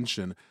its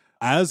attention.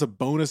 As a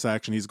bonus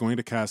action, he's going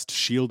to cast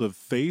Shield of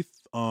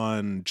Faith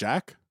on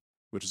Jack,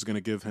 which is going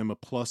to give him a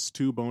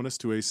 +2 bonus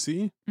to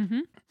AC.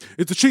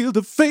 It's a shield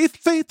of faith,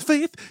 faith,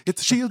 faith.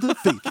 It's a shield of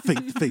faith,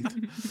 faith,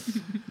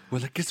 faith.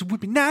 Well, I guess it would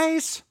be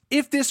nice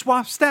if this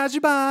wasp stabs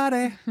your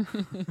body.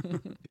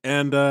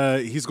 And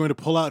he's going to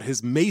pull out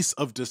his Mace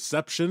of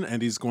Deception,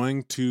 and he's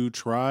going to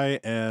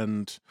try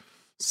and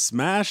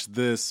smash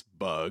this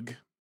bug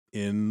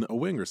in a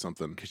wing or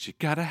something. Because you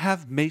gotta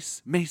have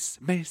mace, mace,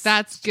 mace.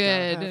 That's Gotta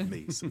have good.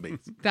 Mace, mace.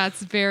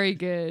 That's very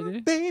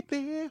good.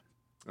 Baby.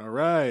 All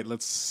right,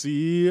 let's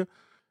see.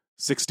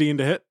 16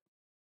 to hit.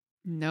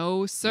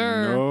 No,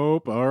 sir.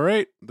 Nope. All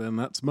right, then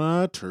that's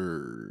my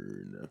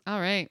turn. All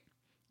right.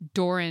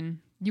 Doran,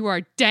 you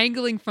are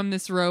dangling from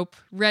this rope.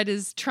 Red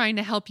is trying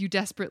to help you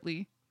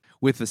desperately.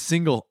 With a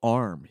single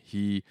arm,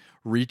 he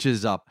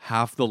reaches up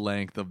half the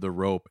length of the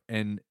rope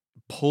and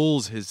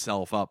pulls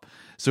himself up.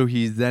 So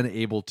he's then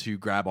able to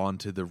grab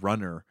onto the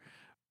runner.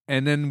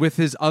 And then with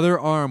his other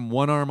arm,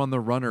 one arm on the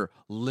runner,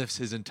 lifts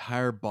his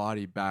entire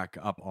body back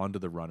up onto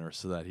the runner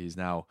so that he's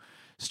now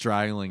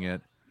straddling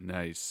it.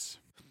 Nice.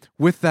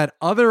 With that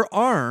other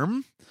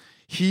arm,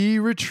 he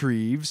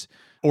retrieves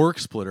Orc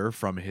Splitter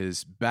from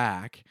his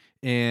back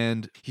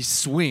and he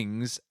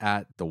swings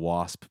at the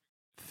wasp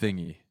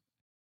thingy.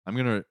 I'm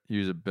going to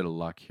use a bit of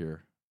luck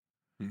here.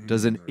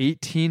 Does an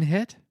 18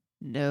 hit?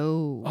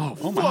 No.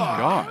 Oh my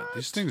God.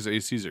 These things'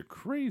 ACs are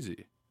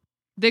crazy.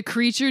 The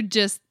creature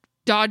just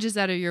dodges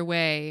out of your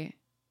way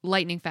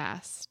lightning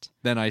fast.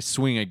 Then I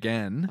swing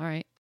again. All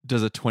right.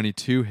 Does a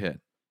 22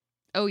 hit?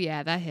 Oh,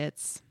 yeah, that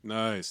hits.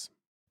 Nice.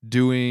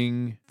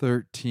 Doing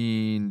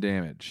 13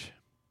 damage.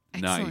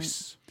 Excellent.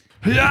 Nice.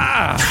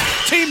 Yeah!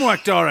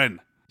 Teamwork, Doran.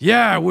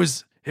 Yeah, it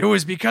was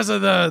because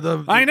of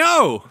the I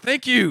know.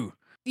 Thank you.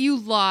 You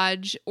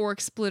lodge Orc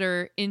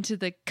Splitter into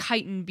the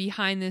chitin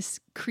behind this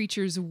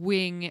creature's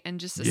wing, and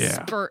just a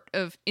spurt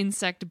of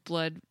insect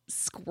blood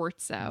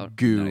squirts out.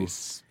 Goo.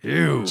 Nice.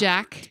 Ew.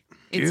 Jack,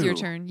 it's your Ew.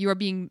 turn. You are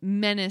being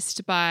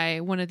menaced by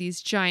one of these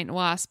giant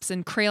wasps,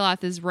 and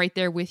Kraloth is right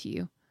there with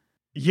you.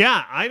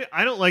 Yeah,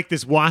 I don't like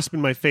this wasp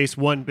in my face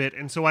one bit,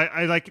 and so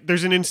I like.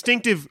 There's an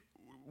instinctive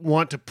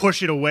want to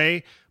push it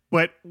away,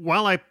 but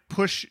while I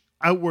push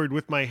outward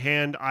with my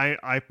hand,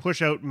 I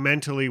push out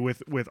mentally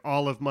with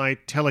all of my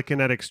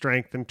telekinetic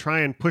strength and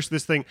try and push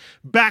this thing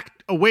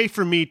back away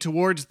from me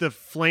towards the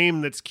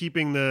flame that's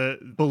keeping the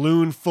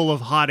balloon full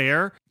of hot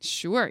air.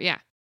 Sure, yeah.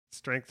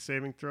 Strength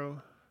saving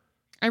throw.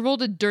 I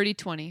rolled a dirty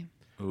 20.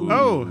 Ooh.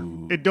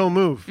 Oh, it don't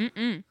move.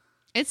 Mm-mm.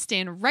 It's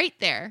staying right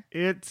there.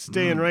 It's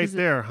staying right Is it-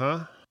 there,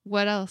 huh?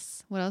 What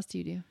else? What else do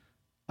you do?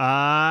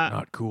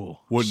 Not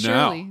cool. What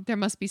Surely now? there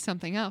must be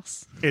something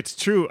else. It's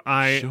true.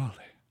 Surely.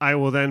 I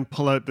will then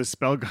pull out the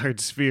Spellguard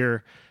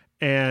sphere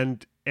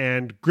and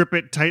grip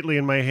it tightly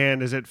in my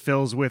hand as it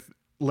fills with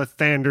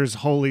Lathander's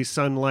holy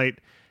sunlight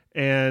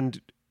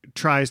and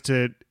tries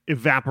to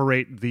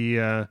evaporate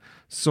the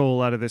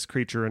soul out of this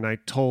creature. And I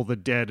toll the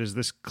dead as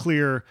this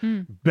clear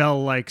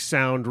bell-like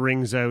sound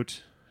rings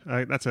out.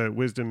 That's a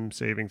wisdom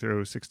saving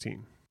throw,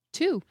 16.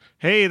 2.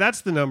 Hey, that's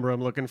the number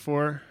I'm looking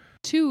for.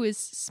 2 is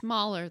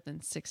smaller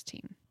than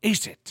 16.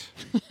 Is it?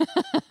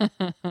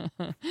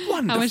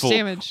 Wonderful. How much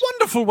damage?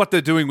 Wonderful what they're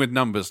doing with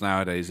numbers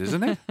nowadays,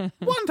 isn't it?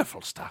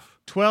 Wonderful stuff.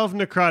 12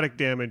 necrotic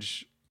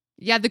damage.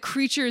 Yeah, the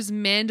creature's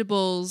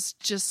mandibles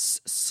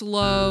just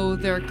slow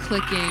their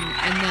clicking,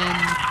 and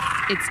then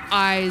its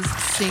eyes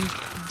sink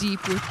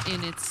deep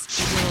within its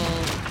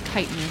little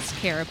chitinous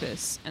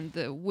carapace, and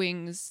the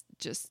wings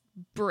just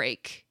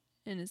break,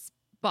 and its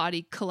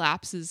body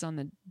collapses on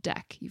the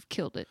deck. You've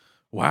killed it.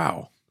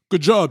 Wow.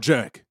 Good job,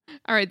 Jack.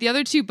 All right, the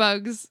other 2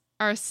 bugs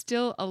are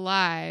still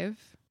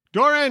alive.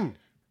 Doran,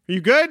 are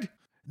you good?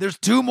 There's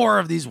 2 more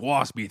of these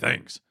waspy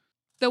things.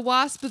 The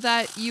wasp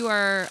that you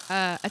are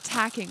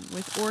attacking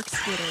with Orc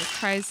Splitter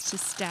tries to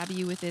stab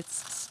you with its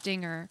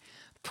stinger,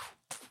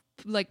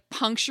 like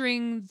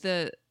puncturing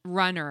the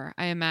runner,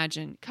 I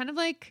imagine. Kind of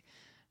like,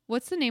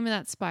 what's the name of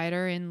that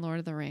spider in Lord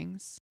of the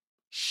Rings?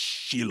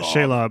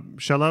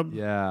 Shelob.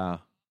 Yeah.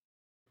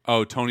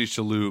 Oh, Tony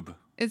Shalhoub.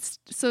 It's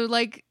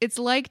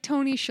like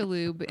Tony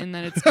Shalhoub in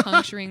that it's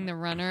puncturing the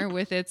runner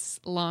with its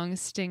long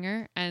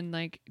stinger, and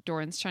like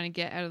Doran's trying to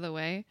get out of the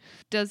way.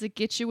 Does it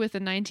get you with a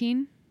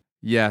 19?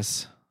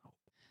 Yes.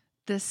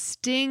 The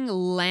sting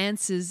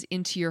lances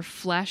into your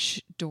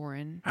flesh,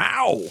 Doran.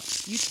 Ow!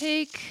 You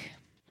take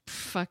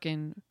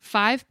fucking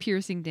 5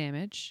 piercing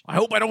damage, I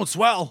hope I don't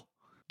swell.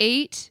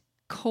 8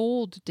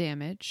 cold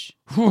damage.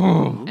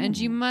 And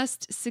you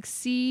must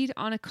succeed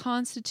on a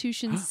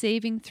Constitution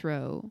saving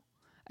throw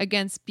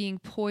against being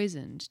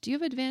poisoned. Do you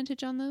have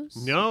advantage on those?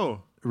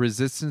 No.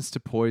 Resistance to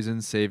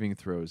poison saving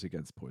throws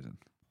against poison.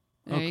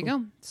 There you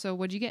go. So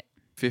what'd you get?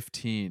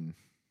 15.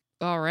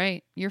 All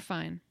right. You're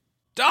fine.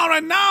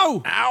 Doran,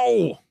 no!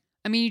 Ow!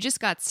 I mean, you just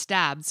got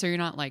stabbed, so you're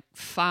not like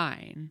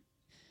fine.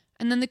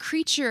 And then the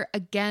creature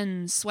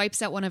again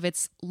swipes out one of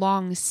its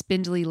long,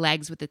 spindly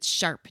legs with its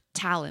sharp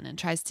talon and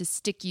tries to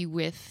stick you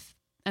with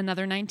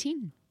another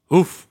 19.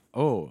 Oof.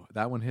 Oh,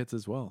 that one hits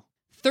as well.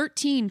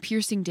 13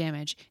 piercing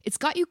damage. It's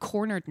got you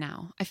cornered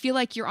now. I feel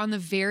like you're on the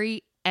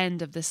very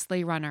end of the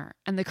sleigh runner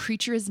and the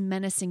creature is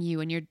menacing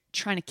you and you're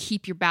trying to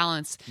keep your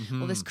balance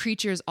while this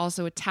creature is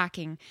also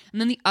attacking.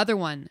 And then the other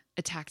one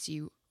attacks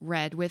you,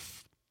 Red,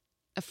 with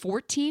a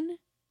 14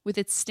 with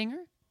its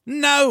stinger.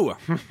 No!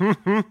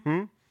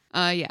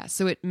 Yeah,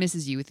 so it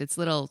misses you with its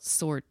little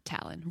sword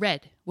talon.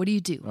 Red, what do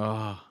you do?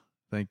 Oh,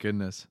 thank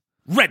goodness.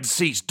 Red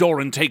sees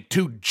Doran take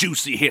 2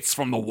 juicy hits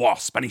from the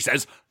wasp, and he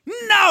says,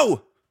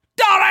 "No!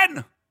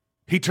 Doran!"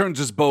 He turns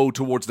his bow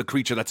towards the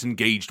creature that's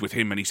engaged with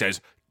him, and he says,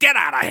 "Get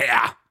out of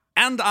here!"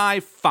 And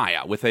I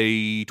fire with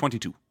a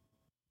 22.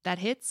 That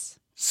hits?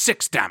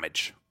 6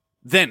 damage.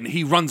 Then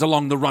he runs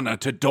along the runner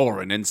to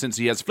Doran, and since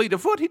he has fleet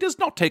of foot, he does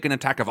not take an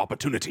attack of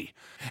opportunity.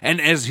 And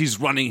as he's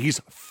running,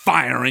 he's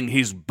firing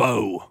his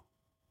bow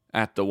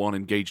at the one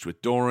engaged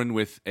with Doran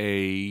with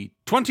a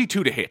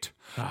 22 to hit.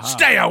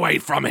 Stay away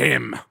from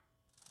him!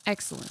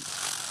 Excellent.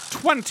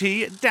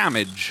 20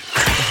 damage.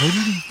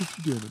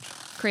 150 damage.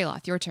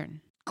 Kraloth, your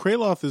turn.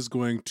 Kraloth is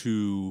going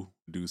to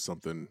do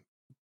something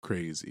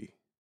crazy.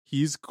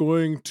 He's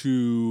going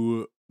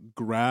to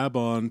grab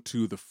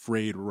onto the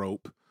frayed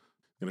rope,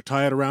 going to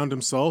tie it around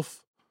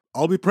himself.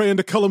 I'll be praying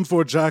to Cullum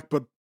for Jack,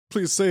 but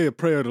please say a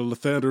prayer to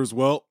Lathander as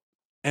well.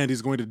 And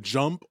he's going to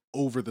jump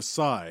over the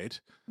side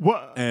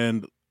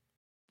and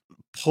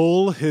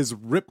pull his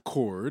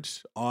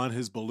ripcord on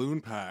his balloon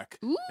pack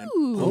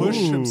and push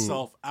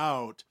himself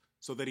out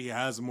so that he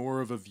has more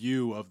of a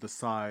view of the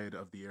side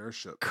of the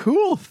airship.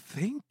 Cool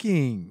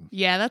thinking.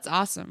 Yeah, that's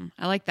awesome.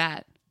 I like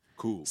that.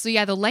 Cool. So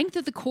yeah, the length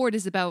of the cord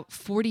is about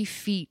 40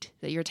 feet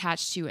that you're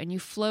attached to, and you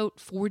float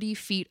 40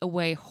 feet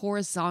away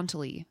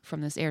horizontally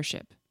from this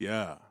airship.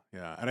 Yeah.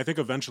 And I think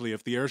eventually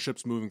if the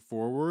airship's moving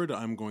forward,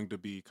 I'm going to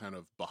be kind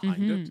of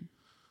behind it.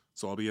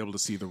 So I'll be able to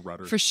see the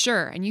rudder. For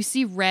sure. And you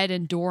see Red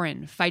and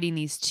Doran fighting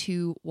these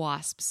 2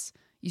 wasps.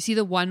 You see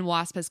the one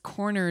wasp has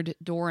cornered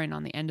Doran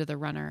on the end of the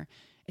runner.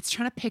 It's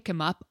trying to pick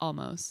him up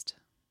almost.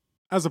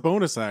 As a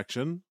bonus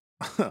action,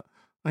 I'm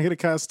going to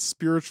cast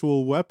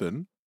Spiritual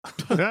Weapon.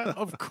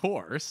 Of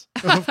course.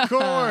 Of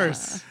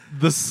course.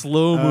 The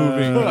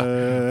slow-moving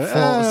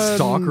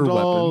stalker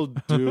I'll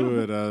weapon. do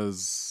it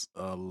as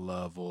a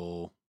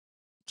level,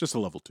 just a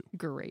level 2.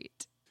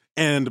 Great.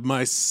 And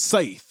my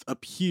scythe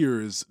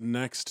appears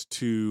next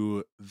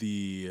to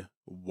the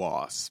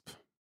wasp.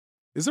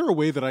 Is there a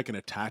way that I can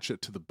attach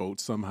it to the boat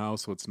somehow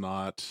so it's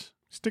not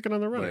Stick it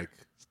on the rudder.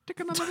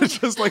 like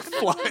just like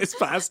flies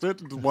past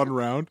it in one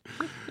round?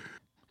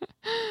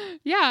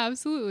 Yeah,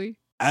 absolutely.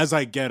 As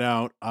I get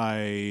out,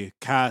 I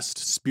cast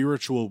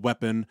Spiritual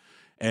Weapon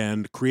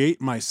and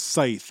create my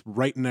scythe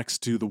right next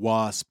to the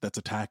wasp that's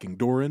attacking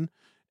Doran,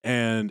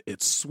 and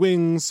it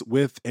swings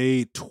with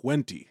a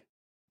 20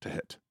 to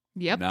hit.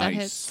 Yep, that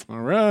hits. All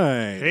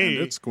right. Hey.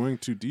 And it's going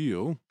to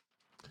deal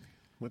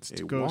Let's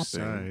a go, whopping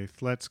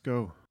Scythe. Let's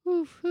go.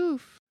 Oof,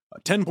 oof.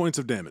 10 points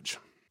of damage.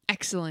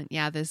 Excellent.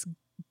 Yeah, this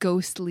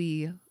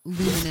ghostly,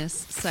 luminous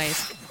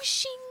scythe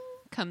whooshing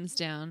comes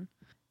down.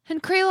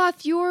 And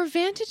Kraloth, your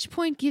vantage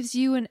point gives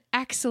you an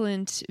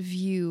excellent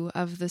view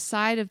of the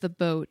side of the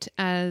boat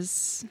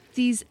as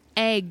these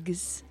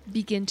eggs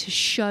begin to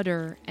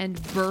shudder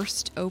and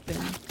burst open.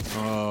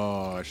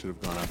 Oh, I should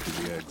have gone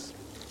after the eggs.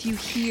 You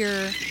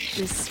hear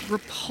this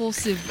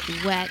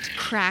repulsive, wet,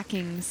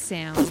 cracking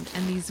sound,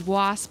 and these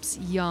wasps'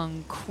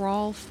 young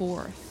crawl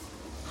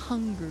forth,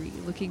 hungry,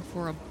 looking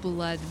for a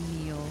blood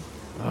meal.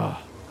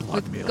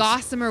 With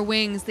gossamer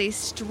wings, they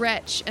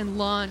stretch and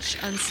launch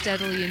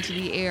unsteadily into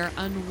the air,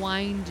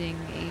 unwinding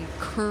a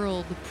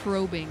curled,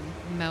 probing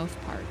mouth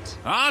part.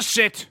 Ah,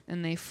 shit!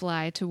 And they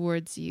fly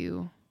towards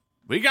you.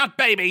 We got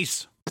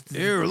babies!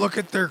 Ew, look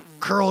at their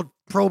curled,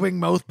 probing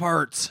mouth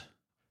parts.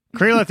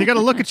 Kraloth, you got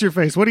to look at your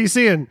face. What are you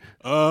seeing?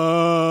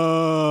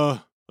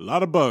 A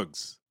lot of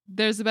bugs.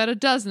 There's about a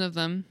dozen of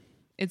them.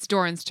 It's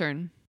Doran's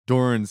turn.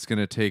 Doran's going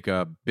to take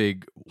a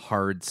big,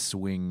 hard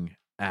swing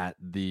at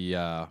the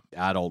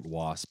adult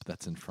wasp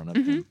that's in front of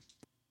him.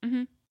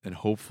 Mm-hmm. And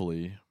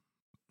hopefully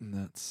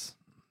that's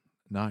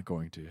not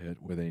going to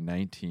hit with a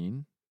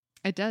 19.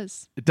 It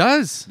does. It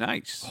does.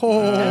 Nice.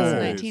 Oh, It does.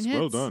 Nice. 19 hits.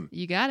 Well done.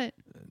 You got it.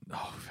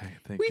 Oh,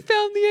 thank We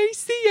found the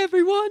AC,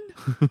 everyone.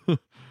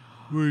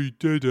 We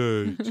did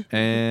it.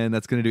 And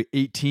that's going to do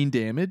 18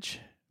 damage.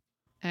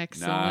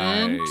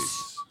 Excellent.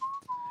 Nice.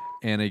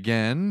 And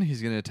again, he's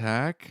going to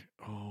attack.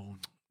 Oh,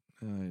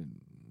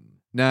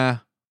 nah.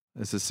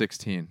 This is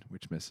 16,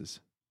 which misses.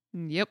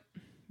 Yep.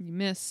 You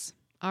miss.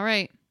 All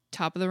right.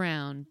 Top of the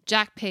round,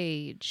 Jack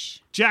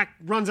Page. Jack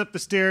runs up the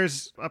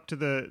stairs up to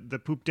the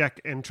poop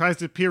deck and tries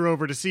to peer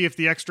over to see if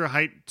the extra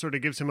height sort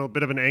of gives him a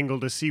bit of an angle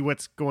to see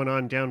what's going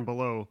on down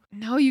below.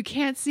 No, you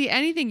can't see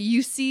anything.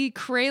 You see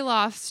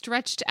Kraloth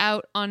stretched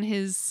out on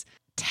his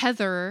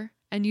tether,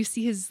 and you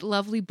see his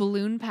lovely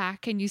balloon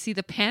pack, and you see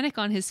the panic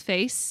on his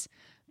face,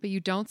 but you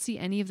don't see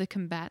any of the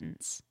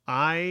combatants.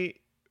 I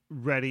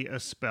ready a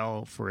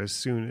spell for as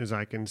soon as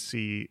I can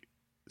see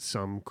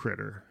some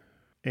critter.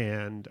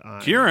 And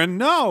Kieran,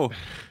 no.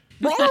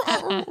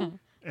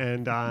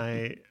 And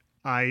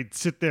I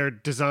sit there,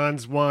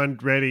 Dazan's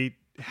wand ready,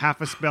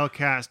 half a spell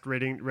cast,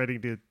 ready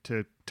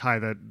to tie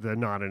the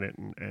knot in it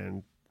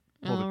and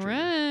pull the All trigger.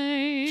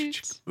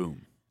 right.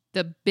 Boom.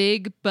 The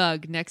big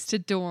bug next to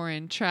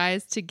Doran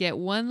tries to get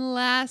one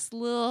last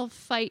little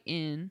fight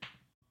in.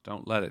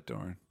 Don't let it,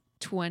 Doran.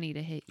 20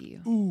 to hit you.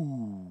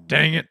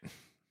 Dang it.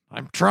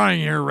 I'm trying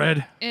here,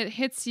 Red. It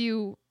hits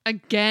you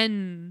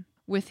again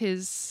with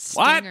his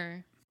What?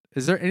 stinger.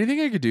 Is there anything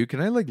I could do?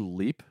 Can I like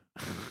leap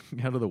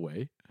out of the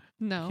way?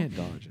 No, I can't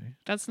dodge. Eh?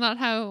 that's not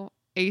how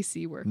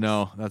AC works.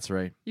 No, that's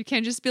right. You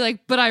can't just be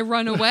like, but I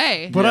run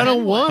away. But I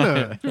don't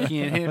wanna. You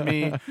can't hit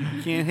me.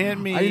 You can't hit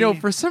me. I know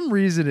for some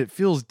reason it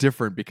feels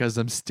different because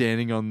I'm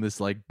standing on this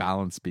like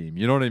balance beam.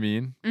 You know what I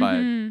mean? But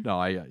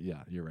no,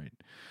 yeah, you're right.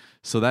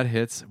 So that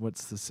hits. What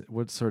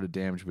sort of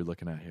damage are we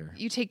looking at here?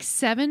 You take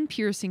 7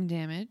 piercing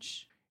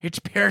damage. It's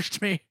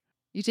pierced me.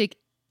 You take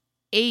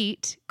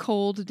 8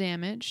 cold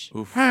damage.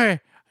 Oof. Hey,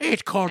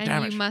 it's cold And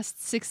damage. you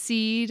must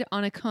succeed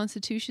on a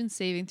Constitution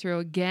saving throw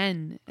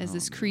again as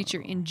this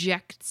creature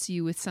injects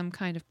you with some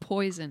kind of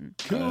poison.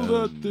 Kill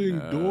that thing,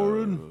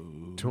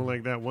 Doran. Don't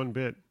like that one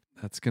bit.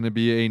 That's going to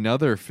be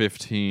another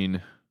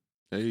 15.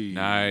 Hey.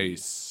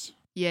 Nice.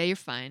 Yeah, you're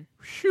fine.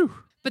 Phew.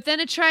 But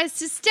then it tries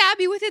to stab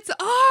you with its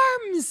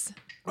arms.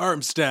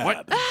 Arm stab.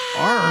 What?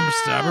 Arm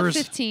stabbers?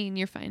 15,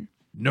 you're fine.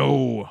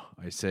 No,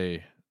 I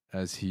say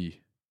as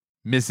he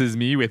misses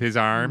me with his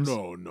arms.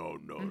 No,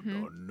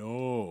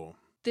 no.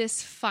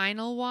 This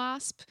final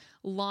wasp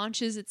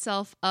launches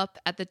itself up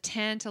at the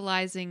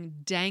tantalizing,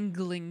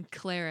 dangling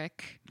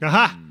cleric,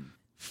 Aha!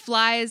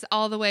 flies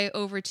all the way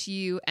over to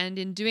you, and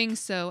in doing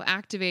so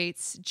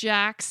activates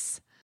Jack's.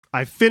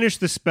 I finish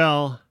the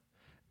spell,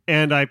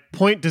 and I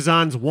point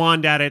Dazan's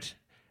wand at it,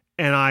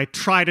 and I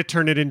try to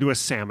turn it into a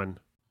salmon.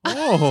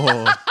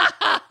 Oh,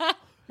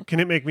 Can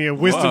it make me a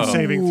wisdom Whoa.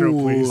 saving throw,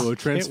 please? can't wait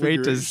to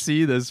Transfiguration.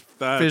 see this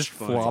That's fish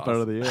fun. flop out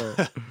of the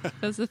air.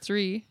 That's a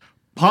 3.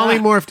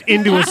 Polymorphed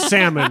into a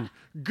salmon.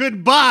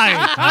 Goodbye.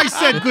 I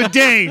said good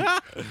day.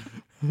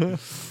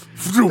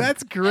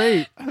 That's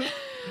great.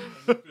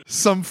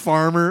 Some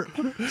farmer.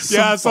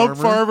 Some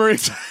farmer.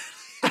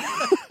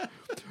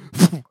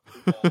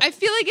 I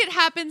feel like it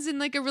happens in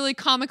like a really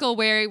comical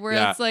way where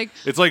it's like,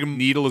 it's like a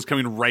needle is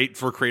coming right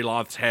for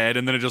Kraloth's head,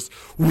 and then it just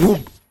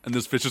whoop, and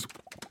this fish just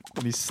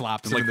And he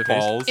slaps and him in like the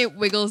face. falls. it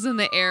wiggles in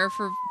the air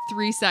for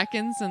 3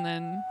 seconds and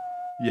then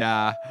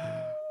Yeah.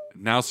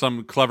 Now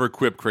some clever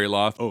quip,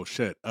 Kraloth. Oh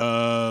shit.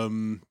 I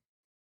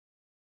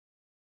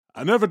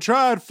never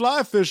tried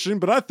fly fishing,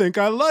 but I think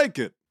I like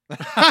it.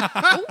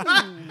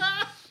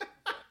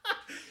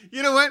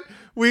 You know what?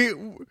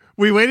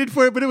 We waited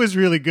for it, but it was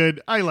really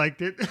good. I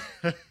liked it.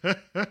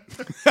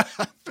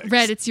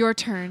 Red, it's your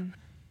turn.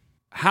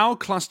 How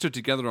clustered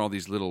together are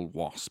these little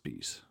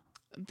waspies?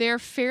 They're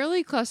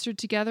fairly clustered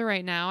together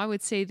right now. I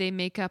would say they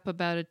make up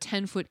about a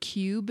 10-foot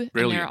cube, and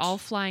Brilliant. they're all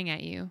flying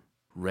at you.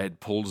 Red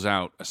pulls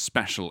out a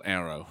special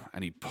arrow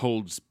and he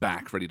pulls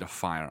back ready to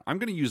fire. I'm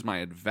going to use my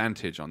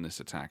advantage on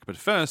this attack, but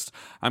first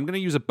I'm going to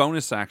use a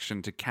bonus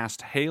action to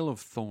cast Hail of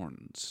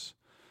Thorns.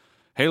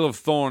 Hail of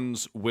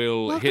Thorns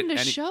will Welcome hit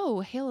to any...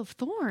 show Hail of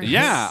Thorns.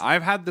 Yeah,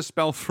 I've had the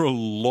spell for a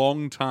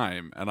long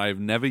time, and I've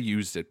never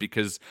used it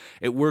because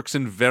it works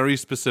in very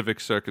specific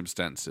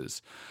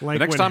circumstances. Like the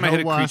next when time I hit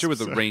a hell creature with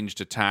wasps- a ranged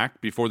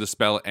attack before the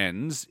spell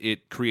ends,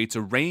 it creates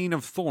a rain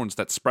of thorns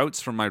that sprouts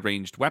from my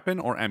ranged weapon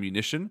or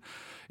ammunition.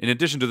 In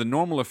addition to the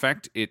normal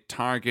effect, it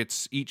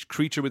targets each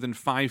creature within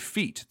 5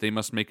 feet. They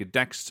must make a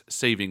dex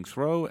saving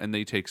throw, and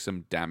they take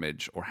some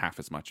damage, or half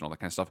as much, and all that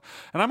kind of stuff.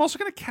 And I'm also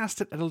going to cast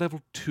it at a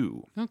level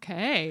 2.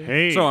 Okay.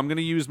 Hey. So I'm going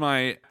to use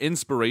my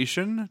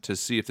inspiration to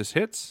see if this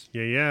hits.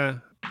 Yeah.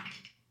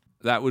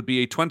 That would be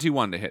a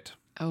 21 to hit.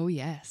 Oh,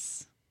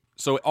 yes.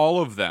 So all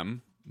of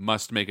them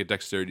must make a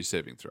dexterity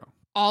saving throw.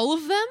 All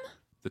of them?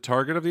 The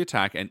target of the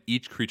attack and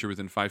each creature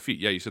within 5 feet.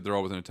 Yeah, you said they're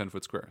all within a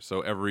 10-foot square.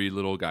 So every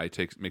little guy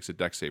makes a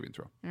dex saving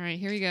throw. All right,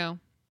 here we go.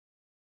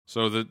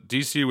 So the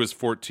DC was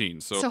 14.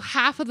 So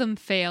half of them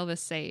fail the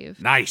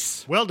save.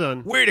 Nice. Well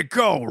done. Way to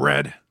go,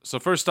 Red. So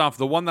first off,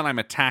 the one that I'm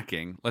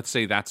attacking, let's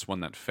say that's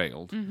one that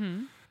failed.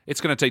 Mm-hmm. It's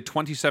going to take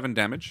 27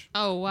 damage.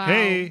 Oh, wow.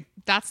 Hey.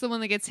 That's the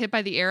one that gets hit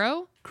by the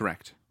arrow?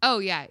 Correct. Oh,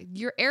 yeah.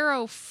 Your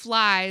arrow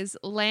flies,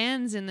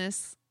 lands in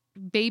this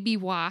baby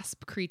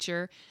wasp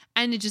creature,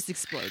 and it just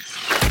explodes.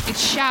 It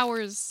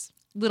showers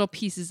little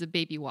pieces of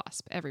baby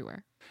wasp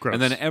everywhere. Gross.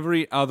 And then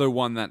every other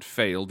one that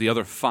failed, the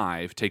other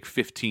 5, take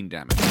 15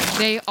 damage.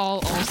 They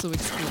all also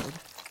explode.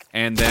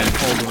 And then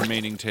all the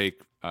remaining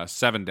take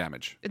 7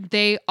 damage.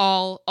 They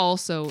all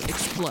also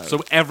explode. So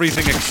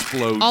everything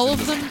explodes. all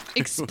of them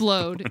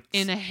explode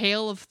in a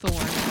hail of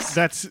thorns.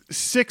 That's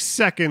 6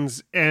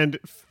 seconds and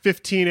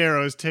 15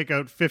 arrows take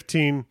out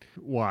 15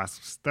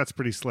 wasps. That's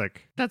pretty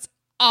slick. That's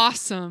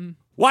awesome.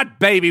 What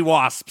baby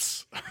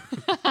wasps?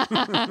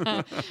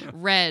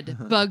 Red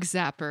bug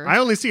zapper. I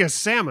only see a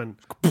salmon.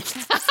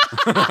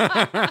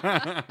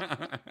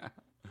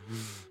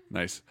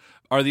 Nice.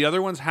 Are the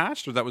other ones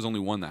hatched, or that was only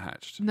one that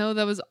hatched? No,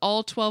 that was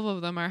all 12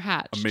 of them are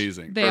hatched.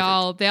 Amazing. They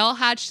Perfect. all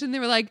hatched and they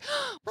were like,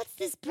 What's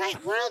this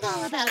bright world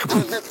all about?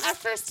 Oh, look, our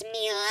first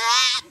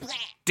meal.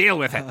 Deal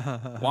with it.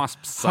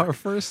 Wasps suck. Our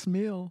first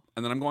meal.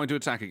 And then I'm going to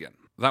attack again.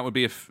 That would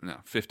be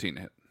 15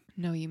 to hit.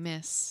 no, you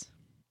miss.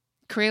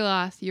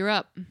 Kraloth, you're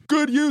up.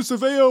 Good use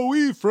of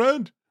AoE,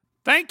 friend.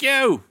 Thank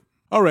you.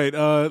 All right,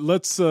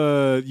 let's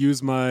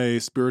use my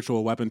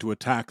spiritual weapon to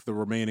attack the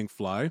remaining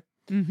fly.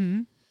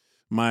 Mm-hmm.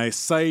 My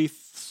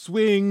scythe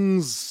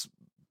swings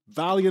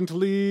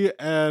valiantly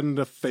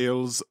and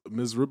fails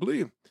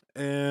miserably.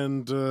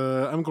 And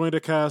I'm going to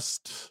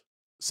cast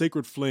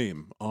Sacred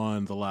Flame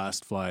on the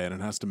last fly, and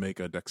it has to make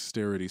a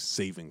dexterity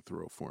saving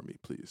throw for me,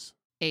 please.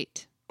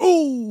 8.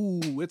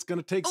 Oh, it's going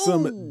to take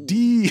some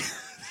D.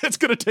 It's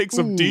going to take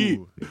some D.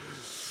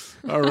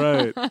 All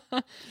right.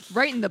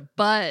 Right in the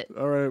butt.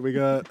 All right, we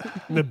got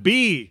The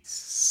B.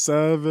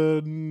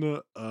 7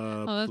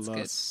 that's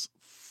plus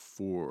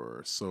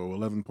 4, so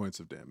 11 points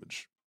of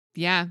damage.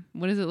 Yeah.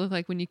 What does it look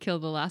like when you kill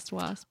the last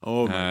wasp?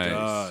 Oh my Nice.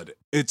 god.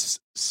 Its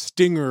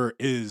stinger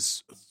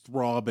is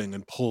throbbing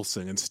and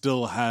pulsing and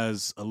still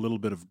has a little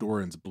bit of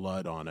Doran's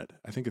blood on it.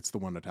 I think it's the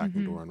one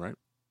attacking Doran, right?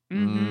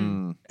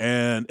 Mm-hmm.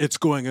 And it's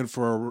going in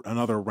for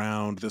another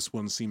round. This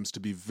one seems to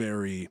be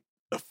very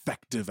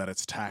effective at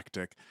its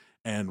tactic.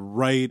 And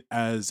right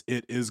as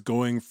it is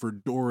going for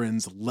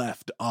Doran's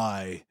left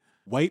eye,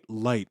 white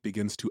light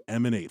begins to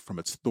emanate from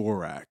its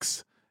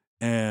thorax.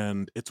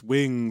 And its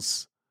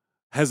wings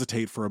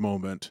hesitate for a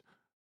moment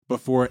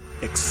before it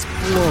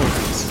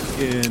explodes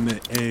in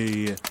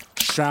a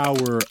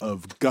shower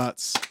of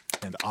guts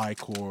and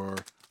ichor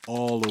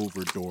all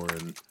over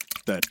Doran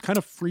that kind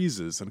of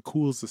freezes and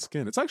cools the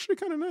skin. It's actually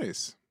kind of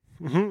nice.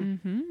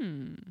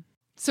 Mm-hmm.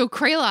 So,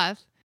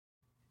 Kraloth,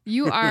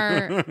 you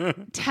are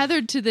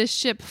tethered to this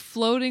ship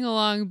floating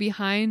along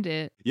behind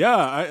it. Yeah,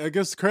 I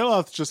guess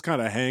Kraloth's just kind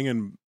of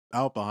hanging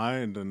out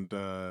behind, and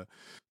the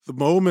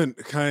moment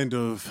kind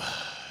of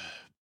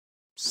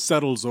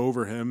settles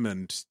over him,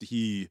 and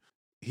he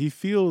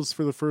feels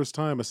for the first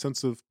time a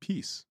sense of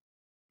peace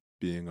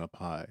being up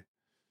high.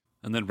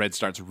 And then Red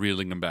starts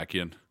reeling him back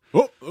in.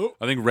 Oh.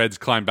 I think Red's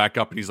climbed back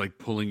up and he's like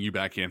pulling you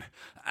back in.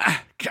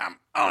 Come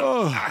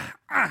on.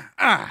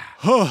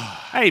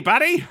 Hey,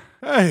 buddy.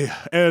 Hey,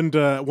 and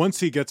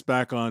once he gets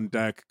back on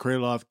deck,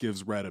 Kraloth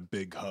gives Red a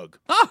big hug.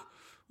 Oh,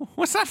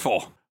 what's that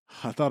for?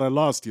 I thought I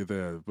lost you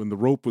there. When the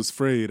rope was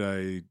frayed,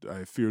 I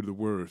feared the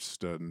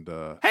worst, and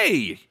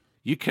Hey,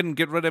 you couldn't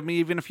get rid of me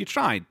even if you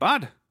tried,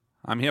 bud.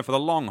 I'm here for the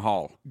long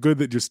haul. good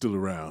that you're still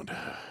around.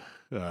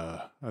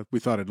 We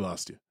thought I'd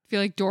lost you. I feel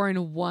like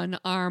Doran one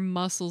arm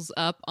muscles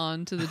up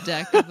onto the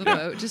deck of the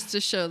boat just to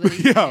show that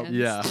he Yeah. can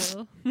Yeah.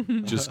 still.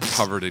 Just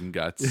covered in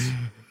guts.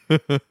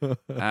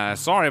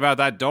 Sorry about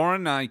that,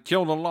 Doran. I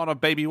killed a lot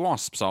of baby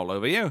wasps all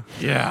over you.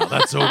 Yeah,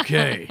 that's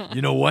okay.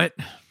 You know what?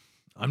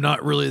 I'm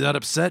not really that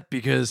upset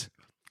because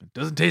it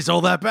doesn't taste all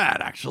that bad,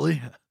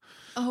 actually.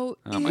 Oh,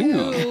 my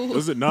ew.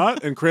 Was it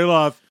not? And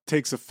Kraloth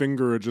takes a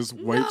finger and just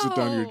wipes it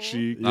down your No.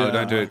 cheek. No,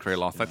 don't do it,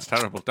 Kraloth. That's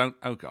terrible. Don't.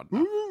 Oh, God.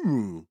 No.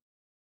 Ooh.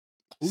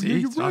 Oh, See, yeah,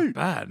 you're it's right. not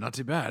bad. Not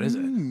too bad, is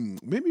it?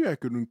 Maybe I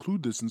could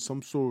include this in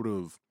some sort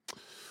of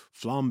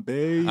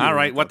flambe. All or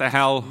right, what the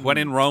hell? When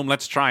in Rome,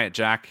 let's try it,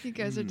 Jack. You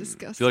guys are I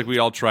disgusting. feel like we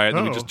all try it, and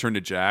then we Oh. just turn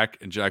to Jack,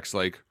 and Jack's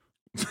like,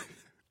 I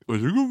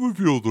think I'm going to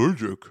feel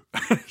allergic.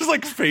 His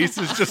like face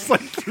is just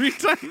like 3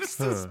 times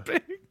this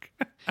big.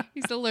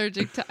 He's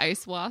allergic to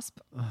ice wasp.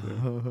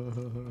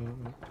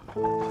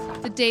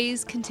 The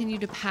days continue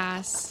to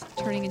pass,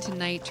 turning into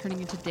night, turning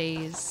into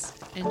days,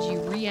 and you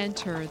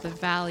re-enter the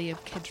valley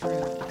of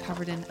Kedru,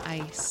 covered in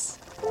ice.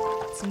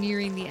 It's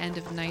nearing the end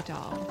of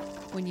Nightall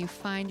when you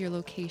find your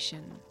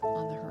location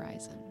on the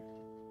horizon.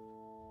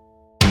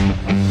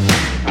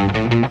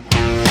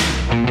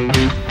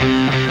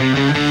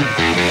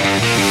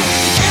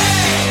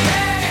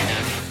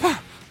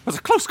 It was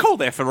a close call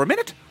there for a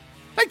minute.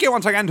 Thank you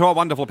once again to our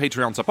wonderful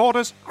Patreon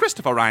supporters,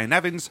 Christopher Ryan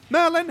Evans,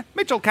 Merlin,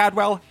 Mitchell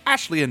Cadwell,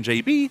 Ashley and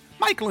JB,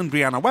 Michael and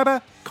Brianna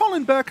Weber,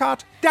 Colin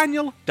Burkhart,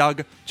 Daniel,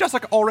 Doug,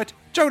 Jessica Orrit,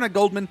 Jonah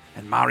Goldman,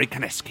 and Mari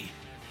Kaneski.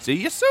 See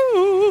you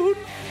soon!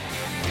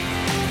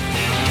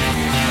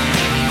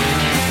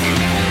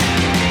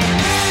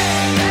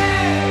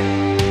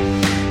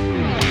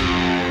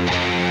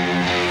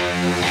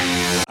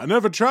 I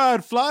never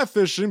tried fly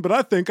fishing, but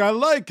I think I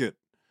like it.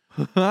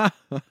 I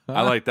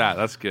like that.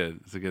 That's good.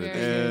 That's a good Very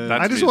addition. good.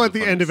 That's I just me want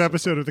as the end of funniest.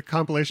 episode of the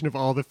compilation of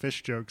all the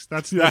fish jokes.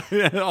 That's Yeah,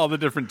 all the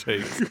different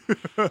takes.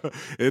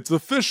 It's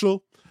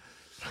official.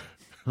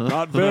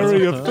 Not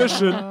very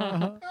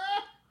efficient.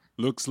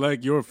 Looks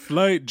like your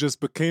flight just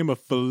became a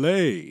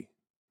fillet.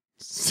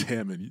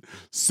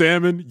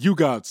 Salmon, you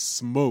got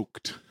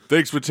smoked.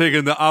 Thanks for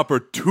taking the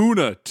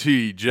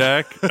opportunity,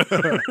 Jack.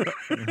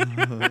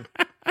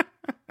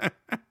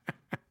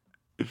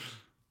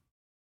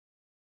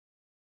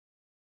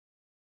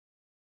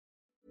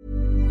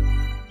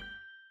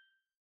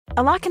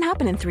 A lot can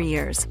happen in 3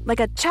 years, like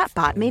a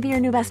chatbot may be your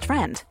new best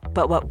friend.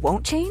 But what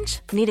won't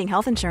change? Needing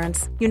health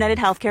insurance. United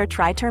Healthcare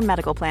Tri-Term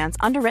Medical Plans,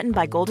 underwritten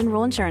by Golden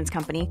Rule Insurance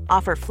Company,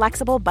 offer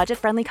flexible,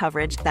 budget-friendly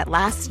coverage that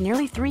lasts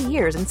nearly 3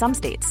 years in some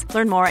states.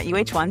 Learn more at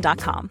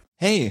uh1.com.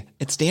 Hey,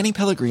 it's Danny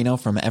Pellegrino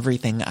from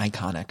Everything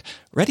Iconic.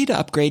 Ready to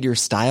upgrade your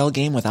style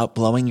game without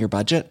blowing your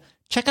budget?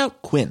 Check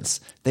out Quince.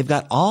 They've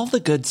got all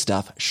the good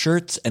stuff,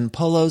 shirts and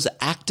polos,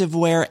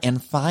 activewear,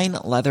 and fine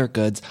leather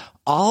goods,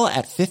 all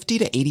at 50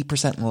 to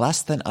 80%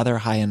 less than other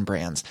high-end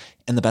brands.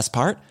 And the best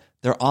part?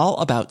 They're all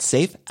about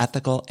safe,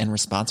 ethical, and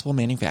responsible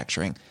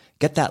manufacturing.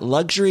 Get that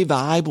luxury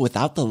vibe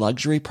without the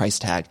luxury price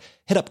tag.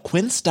 Hit up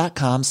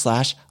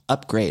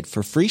quince.com/upgrade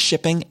for free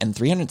shipping and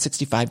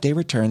 365-day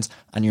returns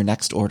on your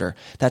next order.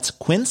 That's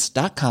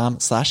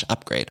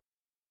quince.com/upgrade.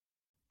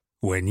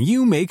 When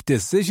you make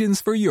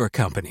decisions for your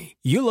company,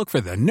 you look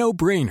for the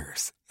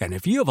no-brainers. And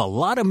if you have a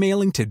lot of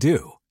mailing to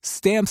do,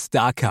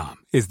 Stamps.com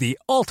is the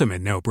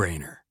ultimate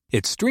no-brainer.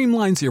 It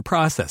streamlines your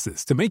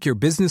processes to make your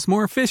business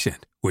more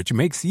efficient, which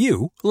makes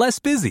you less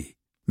busy.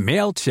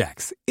 Mail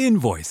checks,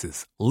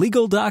 invoices,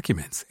 legal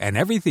documents, and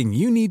everything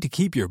you need to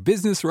keep your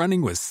business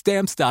running with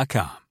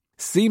Stamps.com.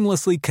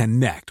 Seamlessly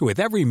connect with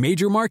every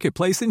major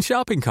marketplace and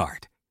shopping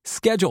cart.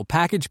 Schedule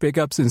package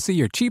pickups and see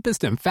your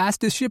cheapest and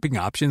fastest shipping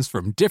options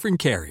from different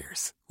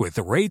carriers, with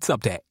rates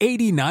up to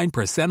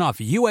 89% off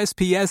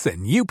USPS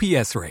and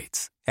UPS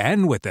rates.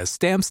 And with the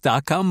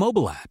Stamps.com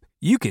mobile app,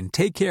 you can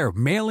take care of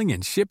mailing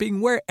and shipping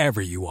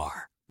wherever you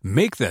are.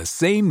 Make the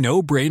same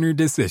no-brainer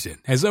decision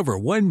as over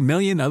 1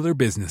 million other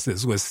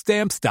businesses with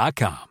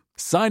Stamps.com.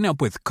 Sign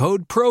up with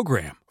code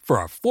PROGRAM for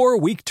a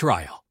 4-week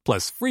trial,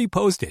 plus free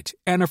postage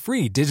and a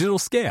free digital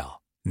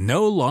scale.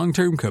 No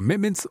long-term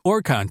commitments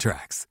or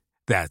contracts.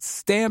 That's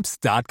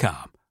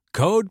Stamps.com.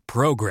 Code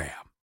PROGRAM.